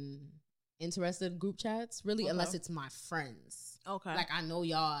been interested in group chats really, unless it's my friends. Okay, like I know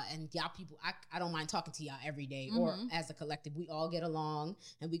y'all and y'all people. I don't mind talking to y'all every day, or as a collective, we all get along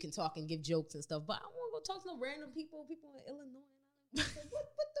and we can talk and give jokes and stuff. But I want to go talk to no random people in Illinois. Like, what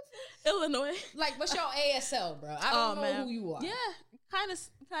the fuck? Illinois? Like, what's your ASL, bro? I don't know who you are. Yeah, kind of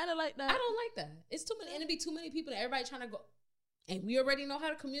like that. I don't like that. It's too many. And it be too many people and everybody trying to go. And we already know how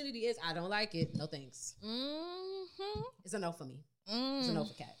the community is. I don't like it. No thanks. It's a no for me. It's a no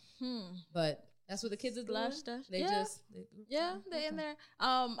for Cat. But that's what the kids are doing. They're in there.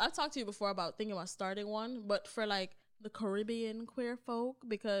 I've talked to you before about thinking about starting one, but for like the Caribbean queer folk,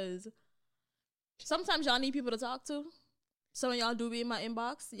 because sometimes y'all need people to talk to. Some of y'all do be in my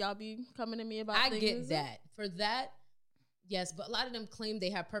inbox. Y'all be coming to me about things. I get that. For that, yes. But a lot of them claim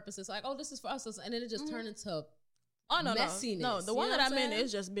they have purposes like, this is for us. And then it just turned into Oh no, messiness. no. The one that I'm in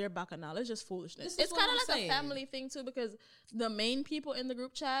is just bare bacchanal. It's just foolishness. It's kind of like a family thing too, because the main people in the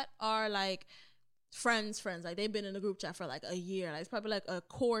group chat are like friends. Like they've been in the group chat for like a year. Like it's probably like a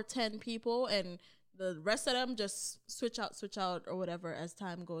core 10 people, and the rest of them just switch out or whatever as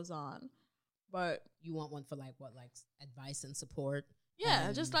time goes on. But you want one for like what, like advice and support?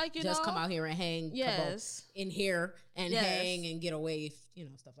 Yeah, just like, you just know, come out here and hang. Yes. In here and hang and get away, you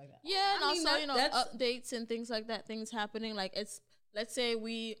know, stuff like that. Yeah, and also, you know, updates and things like that, things happening. Like let's say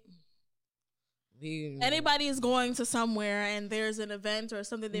anybody is going to somewhere and there's an event or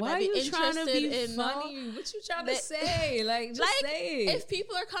something they might be interested in. Funny? What you trying to say? Like, just say. If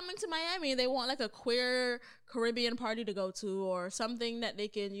people are coming to Miami, they want like a queer Caribbean party to go to, or something that they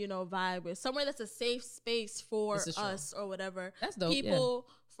can, you know, vibe with, somewhere that's a safe space for us or whatever. That's dope. People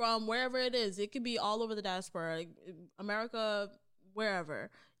from wherever it is. It could be all over the diaspora, like America, wherever.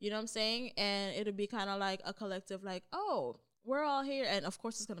 You know what I'm saying? And it'll be kind of like a collective, like, oh, we're all here. And of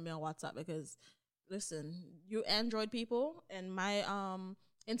course, it's gonna be on WhatsApp because, listen, you Android people and my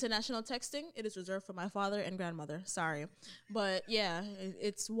international texting, it is reserved for my father and grandmother. Sorry. But yeah,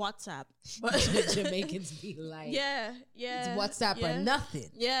 it's WhatsApp. But Jamaicans be like, yeah. It's WhatsApp or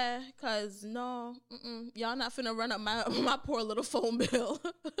nothing. Yeah, because no, y'all not finna run up my poor little phone bill.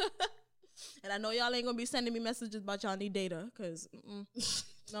 And I know y'all ain't gonna be sending me messages about y'all need data, because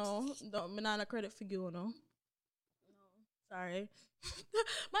no, I'm not a credit for you, no. Sorry.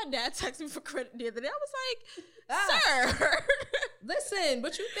 My dad texted me for credit the other day. I was like, sir. Listen,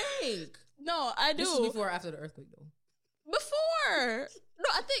 what you think? No, I do. This was before or after the earthquake, though? Before. No,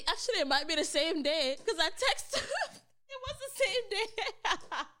 I think actually it might be the same day, because I texted him. It was the same day.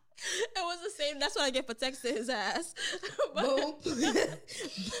 It was the same. That's what I get for texting his ass. But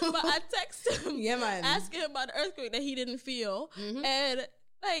I texted him, asking him about the earthquake that he didn't feel. Mm-hmm. And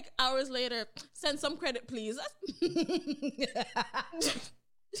like hours later, send some credit, please. I didn't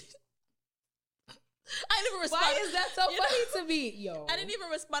even respond. Why is that so funny to me? Yo, I didn't even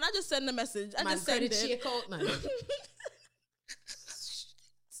respond. I just sent the message. I just sent it. Man.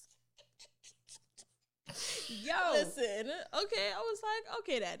 Yo, listen. Okay, I was like,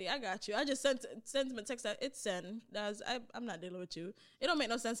 okay, daddy, I got you. I just sent him a text. It's send. I'm not dealing with you. It don't make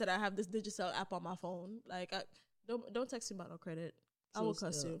no sense that I have this Digicel app on my phone. Like, don't text me about no credit. I will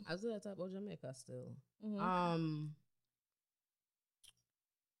cuss you. I was at that type of Jamaica still. Mm-hmm.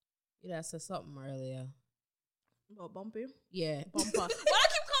 I said something earlier. About Bumpy? Yeah. Bumper. Why do I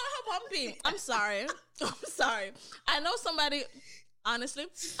keep calling her Bumpy? I'm sorry. I know somebody, honestly,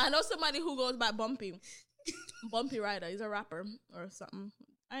 who goes by Bumpy. Bumpy Ryder. He's a rapper or something.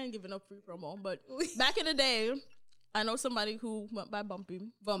 I ain't giving up free promo, but back in the day, I know somebody who went by Bumpy.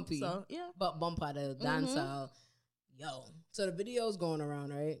 So, yeah. But Bumper, the dancer. Yo. So the video's going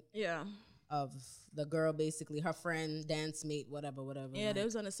around, right? Yeah. Of the girl, basically, her friend, dance mate, whatever. Yeah, like, they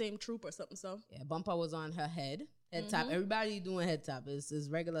was on the same troop or something, so. Yeah, Bumper was on her head top. Everybody doing head top. It's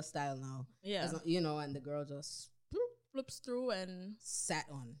regular style now. Yeah. You know, and the girl just flips through and sat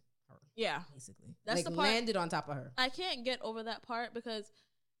on her. Yeah. Basically. That's like, the part. Landed on top of her. I can't get over that part because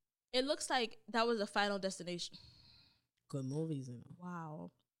it looks like that was a Final Destination. Good movies, you know.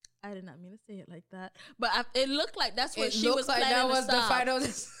 Wow. I did not mean to say it like that, but it looked like that's what she was like planning that was to stop. the final.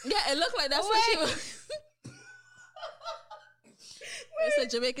 Yeah, it looked like that's what she was. They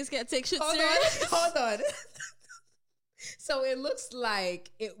said Jamaicans can't take shit serious. Hold on. So it looks like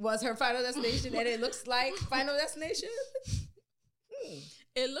it was her Final Destination, and it looks like Final Destination.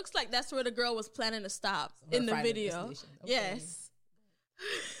 It looks like that's where the girl was planning to stop in the video. Okay. Yes.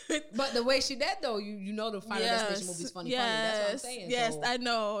 But the way she did though, you know the Final Destination movie's funny. That's what I'm saying. Yes, so. I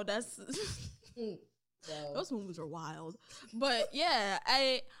know. That's those movies are wild. But yeah,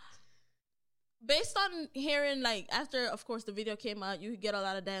 based on hearing, like, after of course the video came out, you get a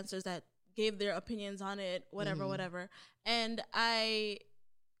lot of dancers that gave their opinions on it, whatever. And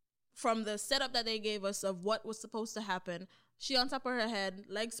from the setup that they gave us of what was supposed to happen, she on top of her head,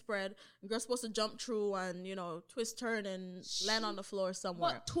 legs spread, girl's supposed to jump through and, you know, twist, turn, and land on the floor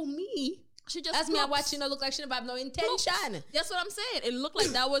somewhere. But to me, she just that's me watching her look like she didn't have no intention. That's what I'm saying. It looked like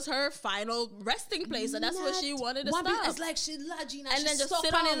that was her final resting place, and that's where she wanted to stop. It's like she lodging and then just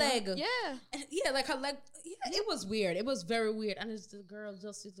sit on her leg. Yeah, and like her leg. Yeah, it was weird. It was very weird. And it's the girl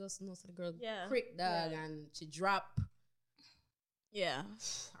just knows the girl prick dog and she dropped. Yeah.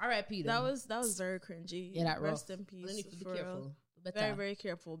 R.I.P. That was very cringy. Yeah, that Rest rough. in peace. You need to be careful. Real. Very, very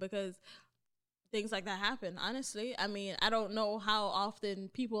careful, because things like that happen, honestly. I mean, I don't know how often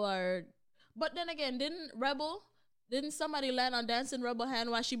people are, but then again, didn't Rebel Didn't somebody land on Dancing Rebel hand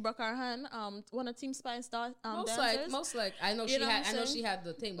while she broke her hand? One of Team Spice dancers. Most like I know she had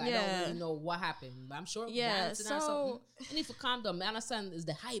the thing, but I don't really know what happened. But I'm sure dancing or something. And if you calm down, I understand is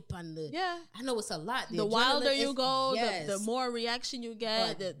the hype and the I know it's a lot. The wilder you go, the more reaction you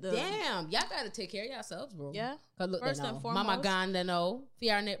get. Damn, y'all gotta take care of yourselves, bro. Yeah. Look, first and foremost, Mama gone, they know.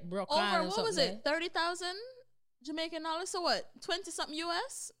 Fiarnet broke over what was it? 30,000 Jamaican dollars. So what? 20 something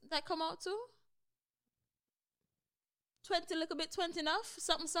US that come out to? 20 little bit, 20 enough,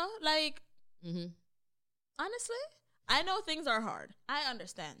 something so. Like, honestly, I know things are hard. I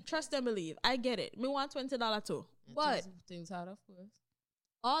understand. Trust and believe. I get it. Me want $20 too. But things hard, of course.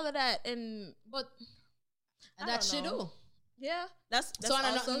 All of that and that she do. Yeah, that's so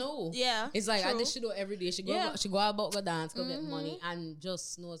I don't know. Yeah, it's like I did she do every day. She go about, go dance, go get money, and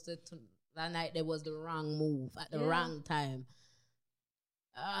just knows that that night there was the wrong move at the wrong time.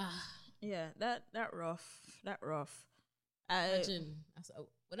 Yeah, that rough. Imagine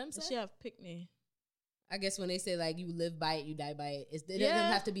what I'm saying. She have picnic. I guess when they say like you live by it, you die by it. It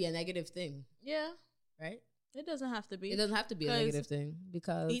doesn't have to be a negative thing. Yeah, right. It doesn't have to be. It doesn't have to be a negative thing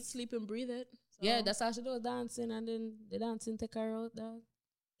because eat, sleep, and breathe it. So. Yeah, that's how she do dancing, and then the dancing take her out. Dog.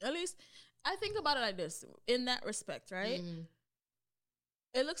 At least I think about it like this. In that respect, right?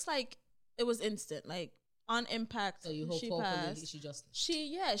 It looks like it was instant, like on impact. So you hope she passed.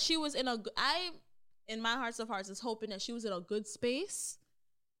 She was in a. In my hearts of hearts, is hoping that she was in a good space.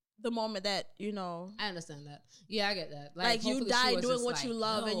 The moment that I understand that. Yeah, I get that. Like you died doing what you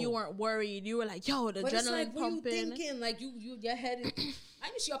love, and you weren't worried. You were like, "Yo, the adrenaline pumping." What you thinking? Like your head. I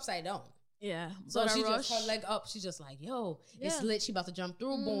knew she upside down. Yeah. So she just her leg up. She's just like, "Yo, it's lit." She about to jump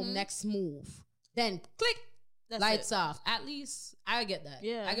through. Boom. Next move. Then click. Lights off. At least I get that.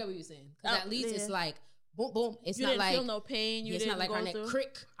 Yeah, I get what you're saying. Because at least it's like boom, boom. It's you not didn't like feel no pain. You it's didn't not like her neck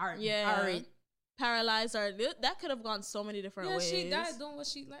crick. Paralyzed or that could have gone so many different ways. She died doing what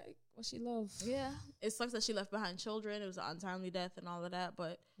she loved. Yeah, it sucks that she left behind children. It was an untimely death and all of that.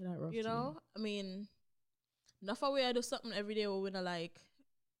 But I mean, enough of we I do something every day we winna like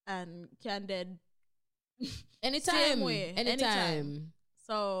and can dead anytime.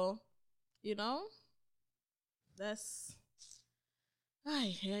 So that's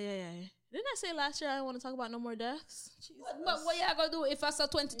yeah. Didn't I say last year I didn't want to talk about no more deaths? But what y'all gonna do if I saw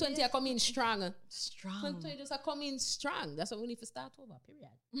 2020 I come in strong? Strong. 2020 just I come in strong. That's what we need to start over, period.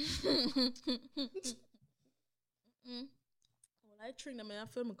 Well, I drink them in a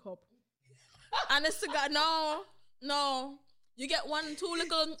film cup. Honest to God, no. You get 1, 2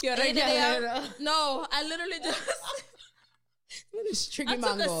 little... No, I literally just... I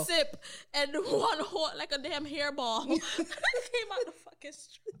took a sip and one whole, like a damn hairball. Came out the fucking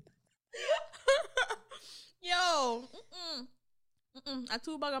street. Yo, a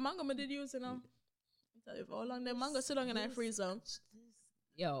 2 bag of mango I did use, Tell you for how long the mango sit down in that freezer.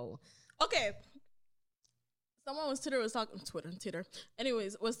 Yo, okay. Someone was Twitter.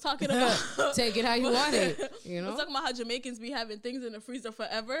 Anyways, was talking about take it how you want it. Was talking about how Jamaicans be having things in the freezer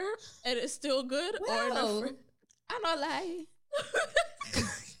forever and it's still good. I don't lie.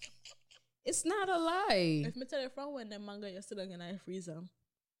 It's not a lie. If me tell you from when the mango you sit down in that freezer.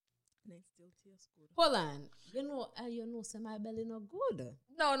 And it still tastes good. Hold on. Say my belly no good.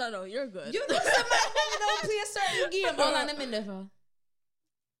 No, you're good. You know say my belly don't play a certain game. Hold on a minute.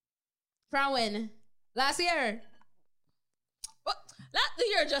 From when? Last year. What? Last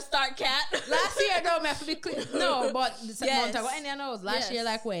year just start, cat. Last year don't have to be clear. No, but the month ago. Any knows. Last year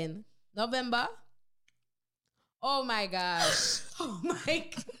like when? November? Oh my gosh.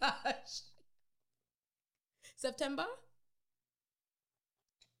 September?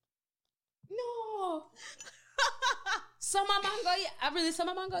 No. Summer mango, yeah. I really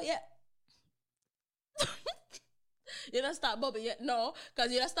summer mango, yeah. You don't start bubble yet. No,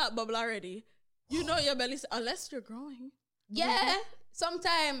 because you don't start bubble already. You know your belly, unless you're growing. Yeah.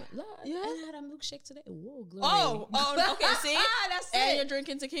 Sometime. Yeah. I had a milkshake today. Whoa, glory. Oh, okay, see? That's and it. You're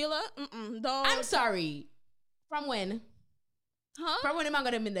drinking tequila? Don't. I'm sorry. From when? Huh? From when the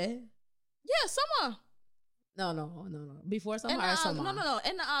mango them in there? Yeah, summer. No. Before summer or summer? No.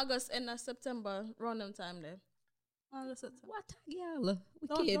 End of August, end of September, around them time there. August, September. What a girl?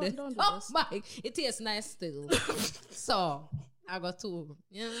 Don't do this. My, it tastes nice still. So, I got 2.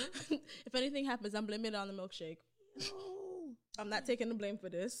 Yeah. If anything happens, I'm blaming it on the milkshake. No. I'm not taking the blame for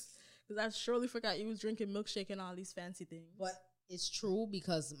this. Because I surely forgot you was drinking milkshake and all these fancy things. But it's true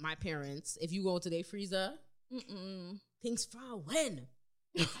because my parents, if you go to their freezer, things from when?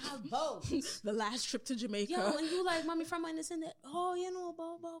 The last trip to Jamaica. Yo, and you like, mommy, from when it's in there? Oh,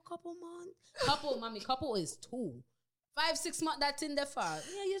 about a couple months. Couple is 2. 5-6 months that's in the for.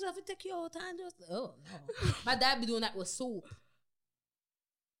 Yeah, you just have to take your time. Just no. My dad be doing that with soup.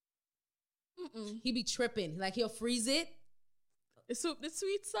 He be tripping. Like he'll freeze it. The soup, the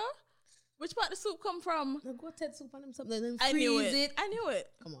sweet stuff. Which part the soup come from? No, go Ted soup on him something. Then I knew it. I knew it.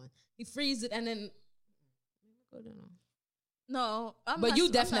 Come on, he freeze it and then. No, but you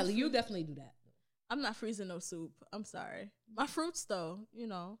definitely do that. I'm not freezing no soup. I'm sorry. My fruits though, you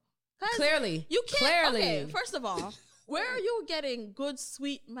know. Clearly, you can't. Okay, first of all, where are you getting good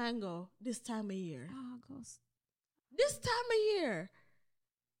sweet mango this time of year? August. This time of year,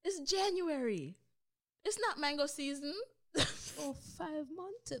 it's January. It's not mango season. 5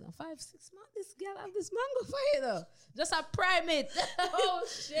 months, 5-6 months. This girl have this mango for you though. Just a prime it. Oh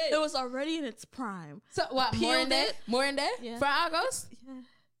shit! It was already in its prime. So what? More in there? More in there? Yeah. For August? Yeah.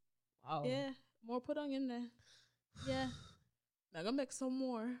 Wow. Yeah. More put on in there. Yeah. I'm gonna make some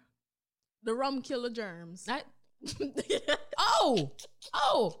more. The rum kill the germs. Oh.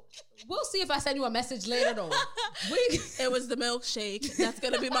 We'll see if I send you a message later though. It was the milkshake. That's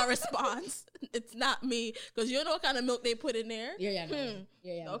gonna be my response. It's not me, because you know what kind of milk they put in there. Yeah.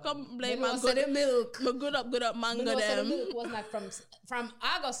 Don't come blame my good milk. My good up mango them. The milk was not from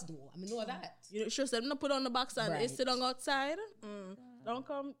August though. I mean, know that. You sure said no put on the box and it's sit on outside. Don't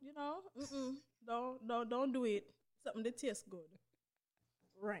come. You know. Don't do it. Something that tastes good.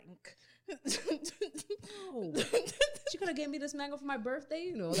 Rank. Oh. She could have gave me this mango for my birthday,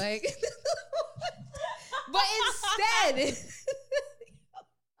 you know, like. But instead,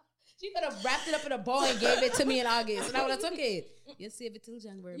 she could have wrapped it up in a ball and gave it to me in August, and I would have took it. You save it till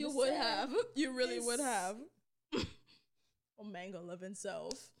January. You would have. You really would have. Oh, mango loving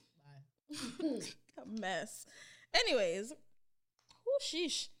self. Bye. A mess. Anyways,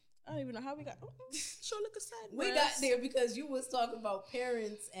 sheesh. I don't even know how we got. Sure, look aside. We got there because you was talking about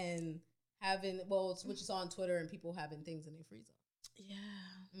parents and having which is on Twitter and people having things in their freezer. Yeah.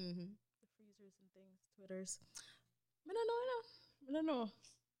 Mm-hmm. The freezers and things, Twitters. I don't know.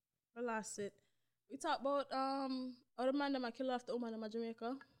 I lost it. We talked about other man that I killed off the woman in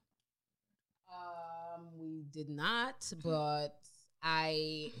Jamaica. We did not, but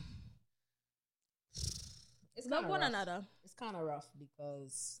it's love one another. It's kind of rough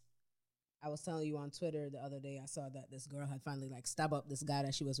because I was telling you on Twitter the other day, I saw that this girl had finally stabbed up this guy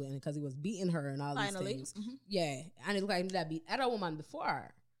that she was with because he was beating her and all these things. Mm-hmm. Yeah, and it looked like that beat other woman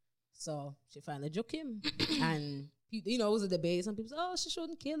before. So she finally juked him. And, it was a debate. Some people say, she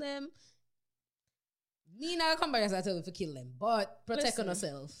shouldn't kill him. Me not come back and I tell you to kill him, but protect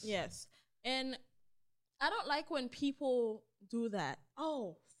herself. Yes. And I don't like when people do that.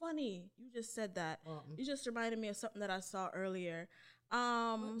 Oh, funny. You just said that. You just reminded me of something that I saw earlier.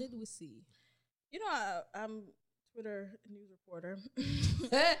 What did we see? I'm Twitter news reporter.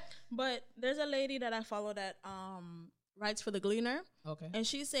 But there's a lady that I follow that writes for The Gleaner. Okay. And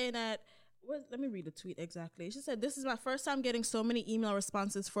she's saying that, let me read the tweet exactly. She said, "This is my first time getting so many email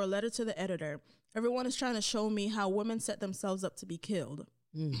responses for a letter to the editor. Everyone is trying to show me how women set themselves up to be killed."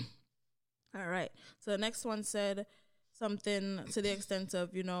 All right. So the next one said something to the extent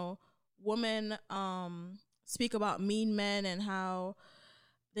of, women speak about mean men and how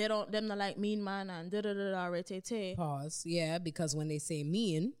them not like mean man and da-da-da-da-ra-tay-tay. Pause. Yeah, because when they say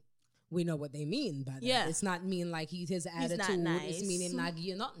mean, we know what they mean by that. Yeah. It's not mean like his attitude. Not nice. It's meaning not give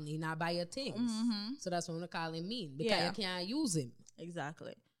you nothing. He not buy your things. Mm-hmm. So that's when we call him mean. Because you can't use him.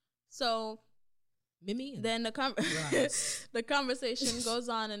 Exactly. So mean. Then the conversation goes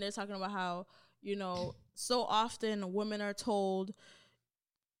on and they're talking about how, so often women are told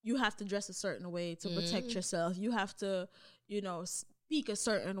you have to dress a certain way to protect yourself. You have to, speak a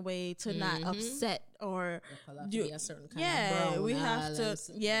certain way to not upset or do a certain kind of we have to.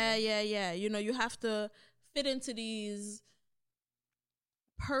 Yeah. You have to fit into these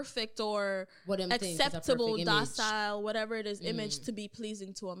perfect or acceptable, docile, whatever it is, image to be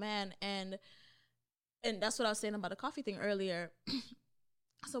pleasing to a man. And that's what I was saying about the coffee thing earlier.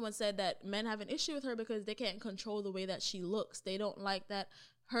 Someone said that men have an issue with her because they can't control the way that she looks. They don't like that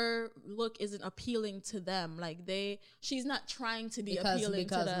her look isn't appealing to them. Like she's not trying to be appealing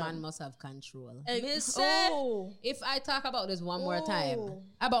to them. Because man must have control. If I talk about this one more time,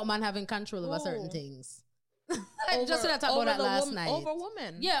 about man having control over certain things. Just when I talked about that last night. Over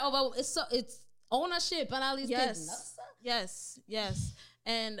women. Yeah, it's ownership and all these things. Yes.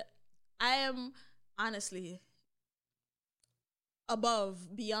 And I am honestly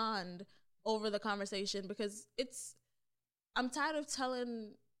beyond over the conversation because I'm tired of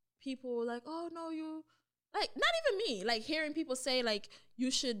telling people oh no, you not even me, hearing people say you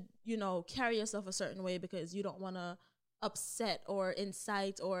should, carry yourself a certain way because you don't want to upset or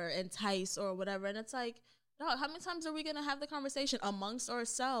incite or entice or whatever. And it's dog, how many times are we gonna have the conversation amongst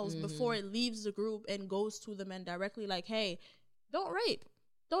ourselves before it leaves the group and goes to the men directly? Like, hey, don't rape,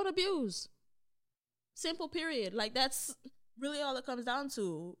 don't abuse. Simple, period. Like, that's really all it comes down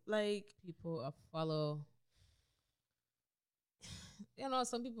to. Like, people follow. You know,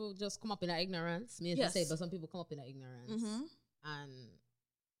 some people just come up in that ignorance. Me to say, but some people come up in that ignorance, and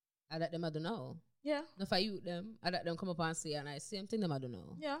I let them I don't know. Yeah. If I youth them, I let them come up and say, and I same thing them I don't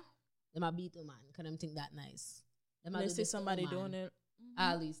know. Yeah. Them I beat a man, cause them think that nice. Them They see somebody doing it.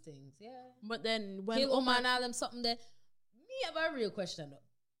 All these things, yeah. But then when kill woman, all them something that me have a real question though.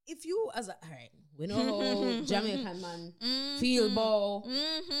 If you as a we know how Jamaican man field ball,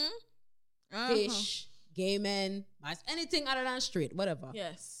 fish, gay men, anything other than straight, whatever.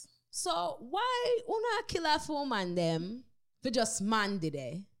 Yes. So why una kill a woman them for just man did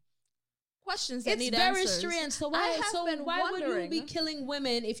they? Questions that it's need very answers. strange. So why would you be killing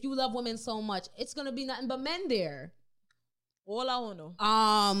women if you love women so much? It's gonna be nothing but men there. All I wanna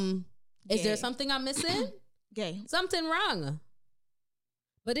know. Is there something I'm missing? Gay. Something wrong.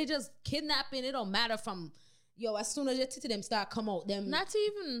 But they just kidnapping. It don't matter from as soon as your titty them start come out, them not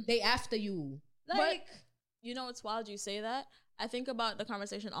even they after you. Like, but you know, it's wild you say that. I think about the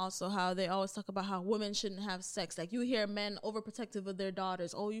conversation also how they always talk about how women shouldn't have sex. Like, you hear men overprotective of their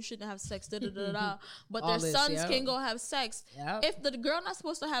daughters. Oh, you shouldn't have sex, da da da da. But their sons can go have sex. Yep. If the girl not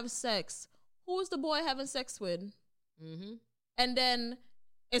supposed to have sex, who is the boy having sex with? And then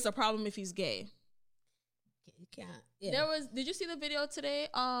it's a problem if he's gay. You can't. Did you see the video today?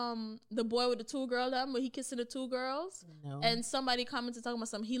 The boy with the two girls, where he kissing the two girls. No. And somebody commented talking about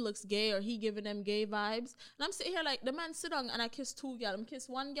something, he looks gay or he giving them gay vibes. And I'm sitting here like, the man sit down and I kiss two girls. I kiss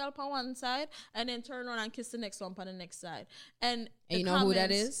one girl on one side and then turn around and kiss the next one on the next side. And you know who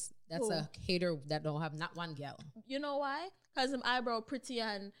that is? That's a hater that don't have not one girl. You know why? Because him eyebrow pretty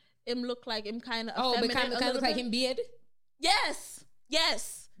and him look like him kind of but kind of look like him beard? Yes.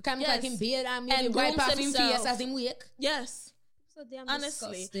 Kind of like him beard and maybe wipe off him face as him wake. Yes. So damn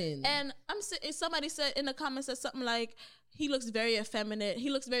honestly. Disgusting. And somebody said in the comments said something like, he looks very effeminate. He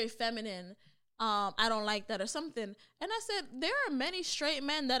looks very feminine. I don't like that or something. And I said, there are many straight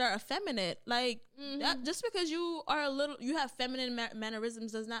men that are effeminate. Like, that, just because you have feminine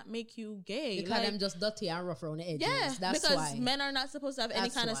mannerisms does not make you gay. Because them just dirty and rough around the edges. Yeah, that's because why. Men are not supposed to have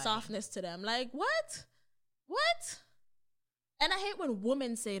any kind of softness to them. Like, what? And I hate when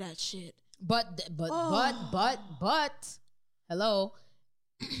women say that shit. But, hello,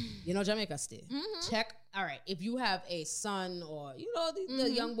 you know Jamaica still. Check. All right, if you have a son or the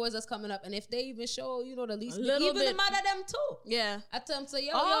young boys that's coming up, and if they even show the least, even the mother them too. Yeah, I tell them say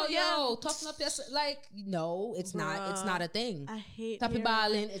yo, toughen up your no, it's not. It's not a thing. I hate Tappy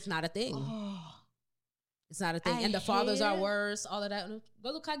balling. It's not a thing. It's not a thing. And the fathers are worse. All of that.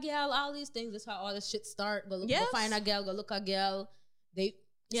 Go look at girl. All these things. That's how all this shit start. Go find a girl. Go look at girl.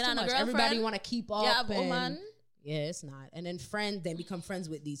 Everybody want to keep up. Yeah, woman. Yeah, it's not. And then then become friends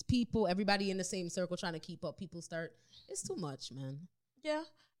with these people. Everybody in the same circle trying to keep up. People start. It's too much, man. Yeah,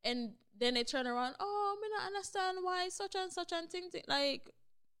 and then they turn around. Oh, I don't understand why such and such and thing. Like,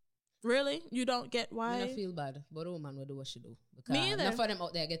 really? You don't get why? I feel bad, but a woman will do what she do. Because Me either. Enough of them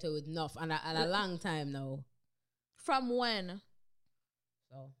out there get away with enough, and a long time now. From when?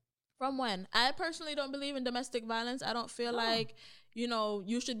 So. From when? I personally don't believe in domestic violence. I don't feel like,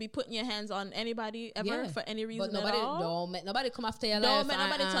 you should be putting your hands on anybody ever for any reason at all. Nobody come after your life.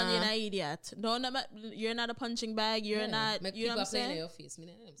 Nobody tell you you're an idiot. You're not a punching bag. You're not, you know what I'm saying? Your face,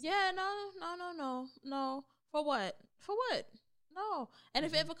 yeah, no. For what? No. And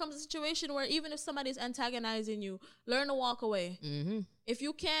if it ever comes a situation where even if somebody's antagonizing you, learn to walk away. If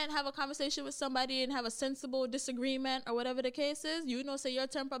you can't have a conversation with somebody and have a sensible disagreement or whatever the case is, say your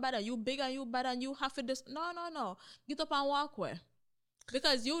temper bad and you big and you bad and you have to no. Get up and walk away.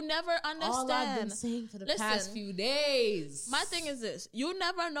 Because you never understand. All I've been saying for the past few days. My thing is this. You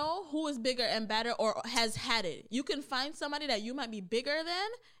never know who is bigger and better or has had it. You can find somebody that you might be bigger than.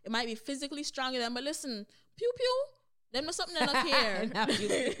 It might be physically stronger than. But listen, pew pew. Them know something they don't care.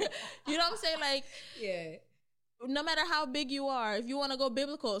 You know what I'm saying? Like, yeah. No matter how big you are, if you want to go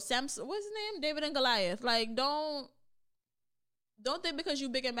biblical, Samson, what's his name? David and Goliath. Like, don't think because you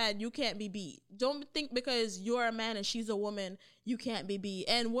big and bad you can't be beat. Don't think because you're a man and she's a woman you can't be beat.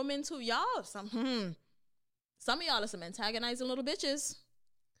 And women too, y'all. Some of y'all are some antagonizing little bitches.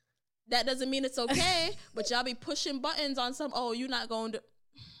 That doesn't mean it's okay, but y'all be pushing buttons on some. Oh, you're not going to.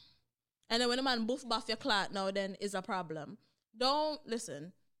 And then when a man boof buff your clot, now then is a problem. Don't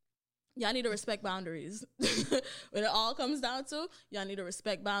listen. Y'all need to respect boundaries. When it all comes down to, y'all need to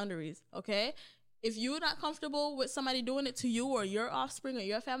respect boundaries, okay? if you're not comfortable with somebody doing it to you or your offspring or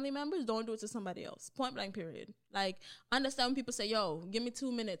your family members, don't do it to somebody else. Point blank, period. Like, understand when people say, yo, give me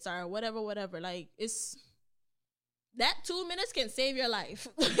 2 minutes or whatever. Like, it's that 2 minutes can save your life.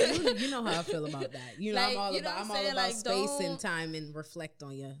 You know how I feel about that. You know, like, I'm all about space and time and reflect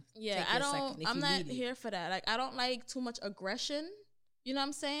on you. Yeah, I'm not here for that. Like, I don't like too much aggression. You know what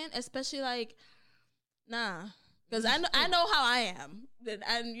I'm saying? Especially like, nah. Because I know how I am,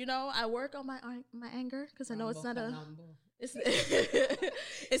 and you know I work on my anger because I know it's not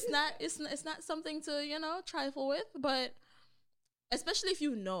it's not something to trifle with. But especially if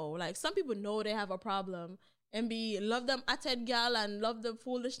you know, like some people know they have a problem and love them atted gal and love the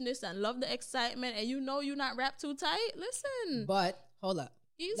foolishness and love the excitement, and you're not wrapped too tight. Listen, but hold up.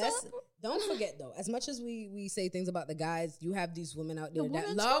 Don't forget though, as much as we say things about the guys, you have these women out there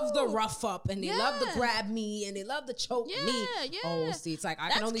that love the rough up and they love to grab me and they love to choke me. Yeah. Oh, see, it's like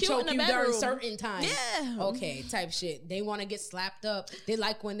I can only choke you during certain times. Yeah. Okay, type shit. They want to get slapped up. They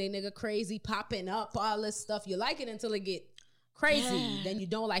like when they nigga crazy popping up, all this stuff. You like it until it get crazy. Then you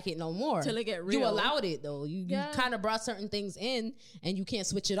don't like it no more. Till it get real. You allowed it though. You kind of brought certain things in and you can't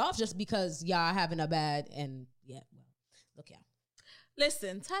switch it off just because y'all having a bad and look y'all.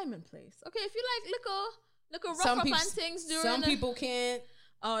 Listen, time and place. Okay, if you like look rough up on things during some people can't.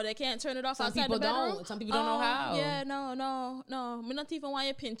 Oh, they can't turn it off outside the bedroom? Don't. Some people don't know how. Yeah, no. Me not even want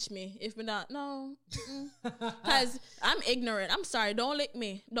you pinch me if me not. No. Because I'm ignorant. I'm sorry. Don't lick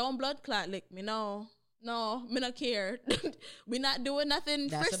me. Don't blood clot lick me. No, me not care. We not doing nothing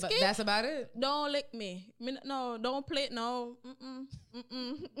frisky. That's about it. Don't lick me. Don't play. No.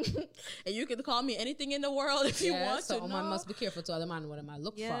 And you can call me anything in the world if you want to. I must be careful to other man. What am I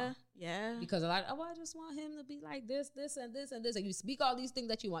look for? Yeah. Because a lot. I just want him to be like this, and this, and this. And you speak all these things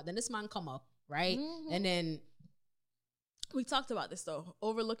that you want. Then this man come up, right? Mm-hmm. And then. We talked about this though,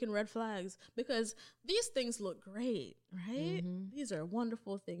 overlooking red flags, because these things look great, right? Mm-hmm. These are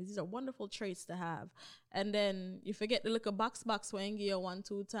wonderful things. These are wonderful traits to have. And then you forget to look a box when you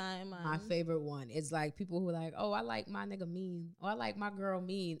 1-2 time. My favorite one is like people who are like, oh, I like my nigga mean. Or I like my girl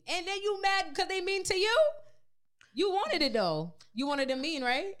mean. And then you mad because they mean to you? You wanted it though. You wanted them mean,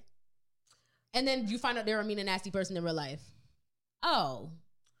 right? And then you find out they're a mean and nasty person in real life. Oh.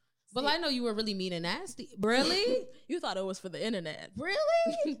 Well, I know you were really mean and nasty. Really? You thought it was for the internet.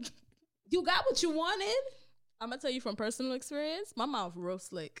 Really? You got what you wanted? I'm going to tell you from personal experience, my mouth real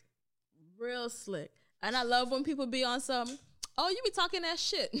slick. Real slick. And I love when people be on some, oh, you be talking that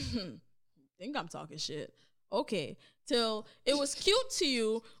shit. Think I'm talking shit. Okay. Till it was cute to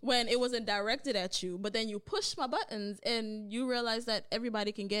you when it wasn't directed at you, but then you push my buttons and you realize that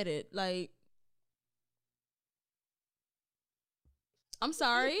everybody can get it. Like, I'm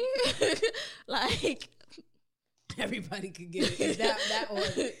sorry. Like, everybody could get it. That one.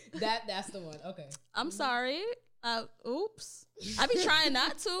 That's the one. Okay. I'm sorry. Oops. I be trying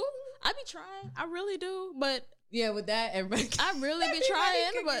not to. I be trying. I really do. But yeah, with that, everybody. I really be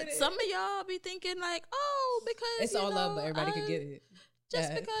trying. But some of y'all be thinking like, oh, because it's all love, but everybody could get it.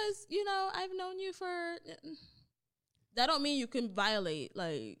 Just because I've known you for. That don't mean you can violate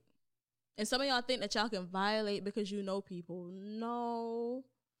like. And some of y'all think that y'all can violate because you know people. No.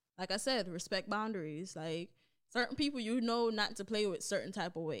 Like I said, respect boundaries. Like, certain people not to play with certain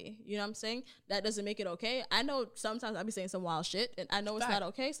type of way. You know what I'm saying? That doesn't make it okay. I know sometimes I be saying some wild shit, and I know it's not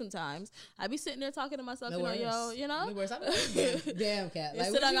okay sometimes. I be sitting there talking to myself, damn, cat. Like,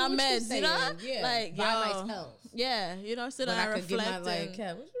 sit on our meds, Yeah. Like, nice health. Yeah, sit on and reflect. Like,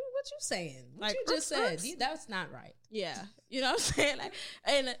 cat, what you saying? What like, you just said? That's not right. Yeah. You know what I'm saying? Like,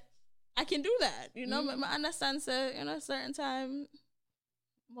 and I can do that, but I understand, certain time,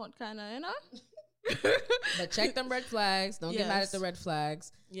 what kind of, But check them red flags. Don't get mad at the red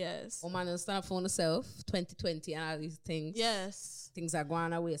flags. Yes. Woman, stand up for yourself. 2020 and all these things. Yes. Things are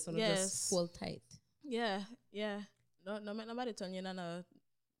going away, so just hold tight. Yeah. No, make nobody turn you on a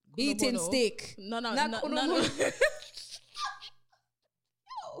beating stick. No.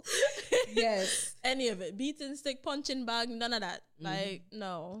 Yes. Any of it. Beating stick, punching bag, none of that. Like,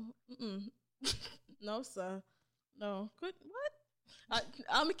 no. No, sir. No. Good. What?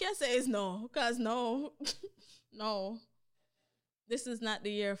 I can't say it's no. Because no. No. This is not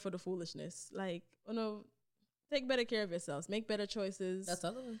the year for the foolishness. Like, take better care of yourselves. Make better choices. That's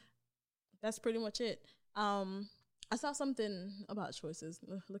all of it. That's pretty much it. I saw something about choices.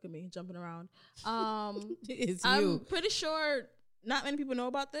 Look at me jumping around. I'm pretty sure not many people know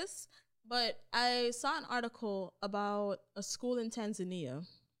about this, but I saw an article about a school in Tanzania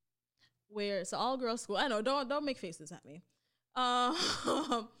where it's an all-girls school. I know, don't make faces at me. That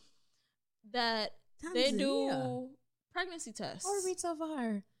Tanzania. They do pregnancy tests. Or Rita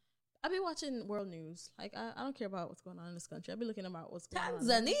Var. I be watching world news. Like I don't care about what's going on in this country. I be looking about what's going on.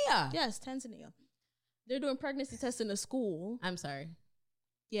 Tanzania. Yes, Tanzania. They're doing pregnancy tests in the school. I'm sorry.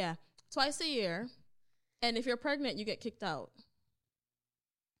 Yeah, twice a year, and if you're pregnant, you get kicked out.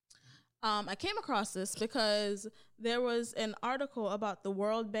 I came across this because there was an article about the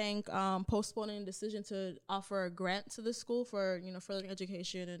World Bank postponing a decision to offer a grant to the school for furthering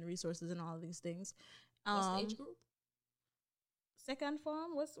education and resources and all of these things. What's the age group? Second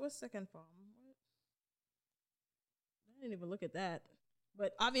form? What's second form? I didn't even look at that.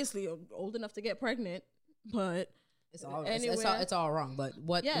 But obviously old enough to get pregnant. But it's all wrong. But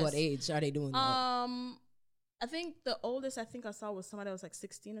what age are they doing that? I think the oldest I saw was somebody that was like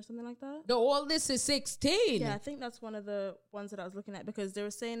 16 or something like that. The oldest is 16. Yeah, I think that's one of the ones that I was looking at because they were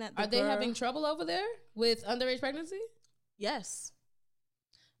saying that they having trouble over there with underage pregnancy? Yes.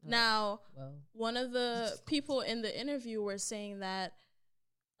 Now, one of the people in the interview were saying that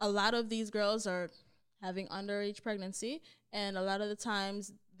a lot of these girls are having underage pregnancy, and a lot of the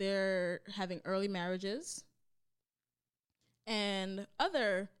times they're having early marriages and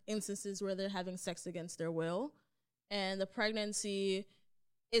other instances where they're having sex against their will, and the pregnancy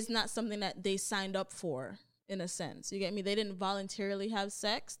is not something that they signed up for, in a sense. You get me? They didn't voluntarily have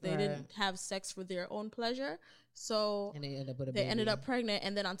sex. They didn't have sex for their own pleasure. So and they ended up pregnant,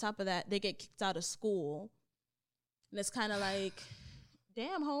 and then on top of that, they get kicked out of school. And it's kind of like,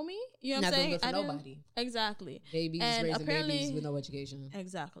 damn, homie. You know what I'm saying? Not good for nobody. Exactly. Babies raising babies with no education.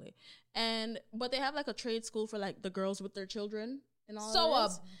 Exactly. But they have like a trade school for like the girls with their children and all.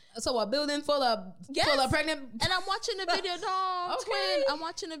 So a building full of pregnant. And I'm watching the video, dog. Okay. Twin. I'm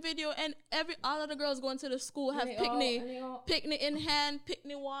watching the video, and all of the girls going to the school have picnic in hand,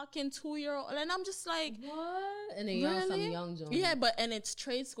 picnic walking 2-year-old, and I'm just like, what? And they some young Jones. Yeah, and it's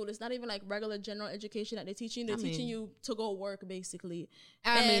trade school. It's not even like regular general education that they're teaching. They're teaching you to go work, basically.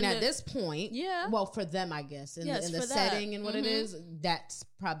 I mean, at this point, yeah. Well, for them, I guess, in the setting and what it is, that's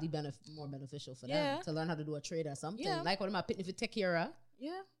probably more beneficial for them to learn how to do a trade or something. Yeah. Like what am I picnic for take care of?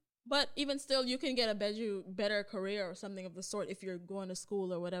 Yeah. But even still, you can get a better career or something of the sort if you're going to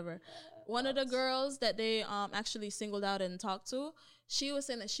school or whatever. One of the girls that they actually singled out and talked to, she was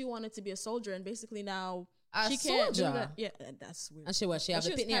saying that she wanted to be a soldier, and basically now she can't do that. Yeah, that's weird. And she have a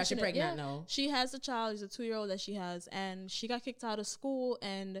picnic or she pregnant now? She has a child. She's a 2-year-old that she has, and she got kicked out of school,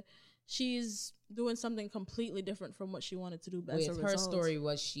 and she's doing something completely different from what she wanted to do. Her story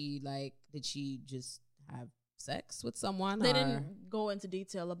was did she just have sex with someone? They didn't go into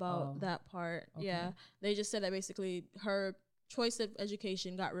detail about that part. Okay. Yeah, they just said that basically her choice of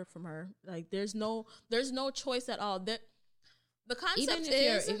education got ripped from her. Like there's no choice at all. The concept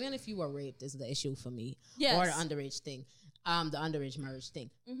even if you were raped is the issue for me. Yes. Or the underage thing. The underage marriage thing.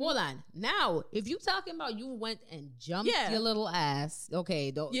 Mm-hmm. Hold on. Now, if you talking about you went and jumped your little ass,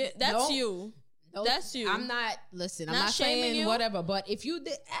 okay, that's you. That's you. I'm not saying you. Whatever, but if you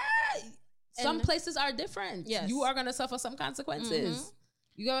did some places are different. Yes. You are gonna suffer some consequences. Mm-hmm.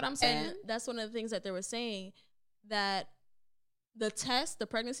 You get what I'm saying? And that's one of the things that they were saying, that the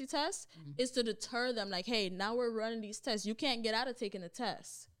pregnancy test, is to deter them. Like, hey, now we're running these tests. You can't get out of taking the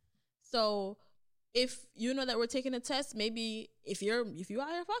test. So if you know that we're taking a test, maybe if you are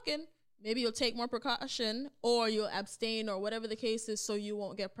here fucking, maybe you'll take more precaution or you'll abstain or whatever the case is, so you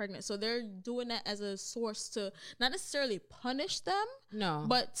won't get pregnant. So they're doing that as a source to not necessarily punish them,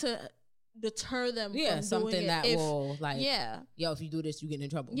 but to deter them from something doing that will if you do this, you get in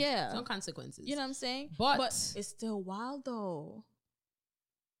trouble. Some consequences. You know what I'm saying? But it's still wild though.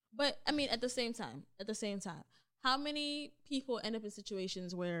 But I mean, at the same time, how many people end up in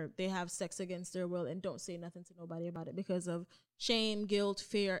situations where they have sex against their will and don't say nothing to nobody about it because of shame, guilt,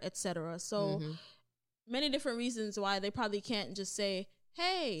 fear, etc. So many different reasons why they probably can't just say,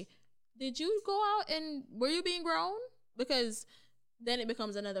 hey, did you go out and were you being grown? Because then it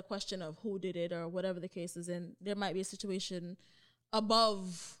becomes another question of who did it or whatever the case is. And there might be a situation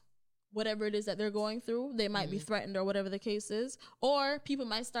above whatever it is that they're going through. They might be threatened or whatever the case is. Or people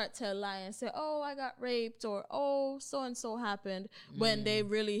might start to lie and say, oh, I got raped, or oh, so-and-so happened, when they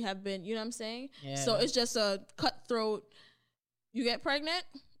really have been, you know what I'm saying? Yeah. So it's just a cutthroat. You get pregnant,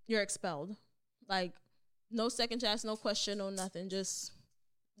 you're expelled. Like, no second chance, no question, no nothing. Just,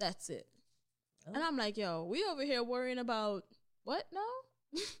 that's it. Oh. And I'm like, yo, we over here worrying about what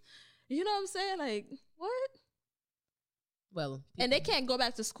now? You know what I'm saying? Like, what? Well, and they can't go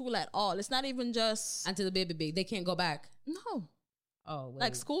back to school at all. It's not even just until the baby big. They can't go back. No. Oh, wait.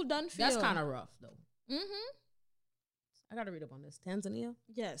 Like school done for That's kind of rough though. Mm-hmm. I gotta read up on this. Tanzania.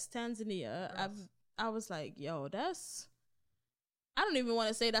 Yes, Tanzania. I was like, yo, that's. I don't even want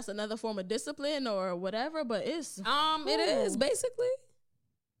to say that's another form of discipline or whatever, but it's it is basically.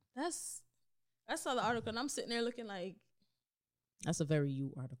 I saw the article and I'm sitting there looking like, that's a very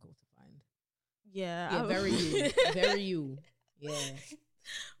you article to find. Yeah, very you, very you. Yeah,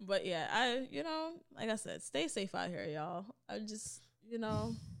 but yeah, like I said, stay safe out here, y'all. I just,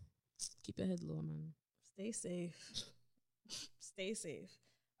 keep your head low, man. Stay safe. Stay safe.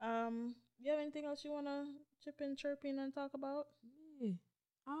 You have anything else you want to chip in, chirping, and talk about? Yeah.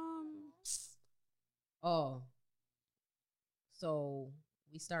 Oh. So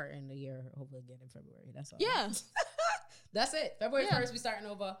we start in the year over again in February. That's all. Yeah. That's it. February 1st, we starting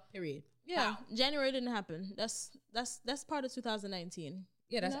over. Period. Yeah. Wow. January didn't happen. That's part of 2019.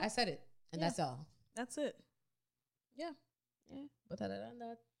 Yeah, I said it. And that's all. That's it. Yeah. Yeah. But other than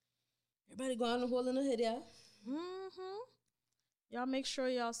that, everybody go on the hole in the head, yeah. Mm-hmm. Y'all make sure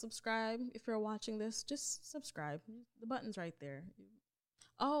y'all subscribe. If you're watching this, just subscribe. The button's right there.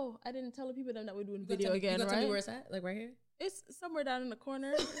 Oh, I didn't tell the people that we're doing video again, right? Tell me where it's at? Like right here? It's somewhere down in the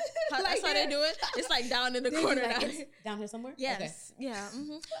corner. That's how they do it. It's like down in the corner. Down here somewhere? Yes. Okay. Yeah.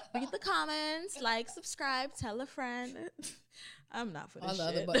 Mm-hmm. Read the comments, subscribe, tell a friend. I'm not for this all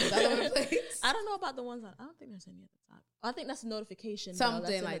the shit. other buttons all over the place. I don't know about the ones I don't think there's any at the top. I think that's a notification.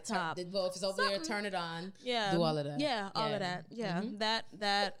 Something like the top. Well, if it's over there, turn it on. Yeah. Do all of that. Yeah, all of that. Yeah. Mm-hmm.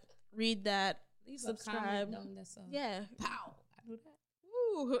 That, read that, leave subscribe. A comment, that's all. Yeah. Pow. I do that.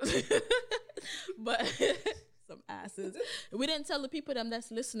 Ooh. But some asses. We didn't tell the people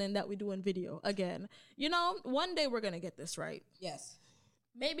that's listening that we doing video again. One day we're gonna get this right. Yes.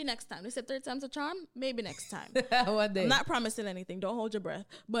 Maybe next time. They said 3rd time's a charm. Maybe next time. One day. I'm not promising anything. Don't hold your breath.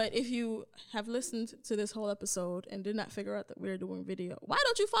 But if you have listened to this whole episode and did not figure out that we're doing video, why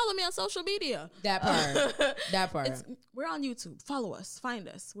don't you follow me on social media? That part. That part. We're on YouTube. Follow us. Find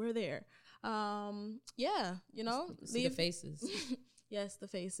us. We're there. Yeah. See the faces. Yes, the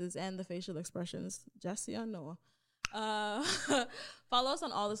faces and the facial expressions. Jesse and Noah. Follow us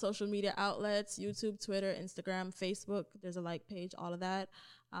on all the social media outlets: YouTube, Twitter, Instagram, Facebook. There's a like page, all of that.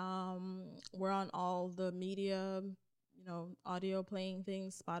 We're on all the media, audio playing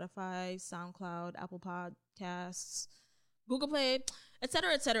things: Spotify, SoundCloud, Apple Podcasts, Google Play,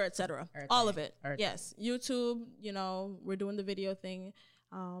 etc., etc., etc. All of it. Yes. YouTube, we're doing the video thing.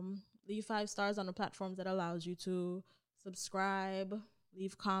 Leave 5 stars on the platforms that allows you to subscribe,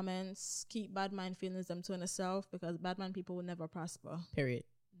 leave comments, keep bad mind feelings them to yourself, because bad mind people will never prosper. Period.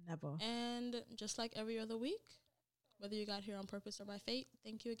 Never. And just like every other week, whether you got here on purpose or by fate,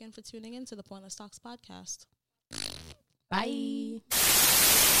 thank you again for tuning in to the Pointless Talks podcast. Bye.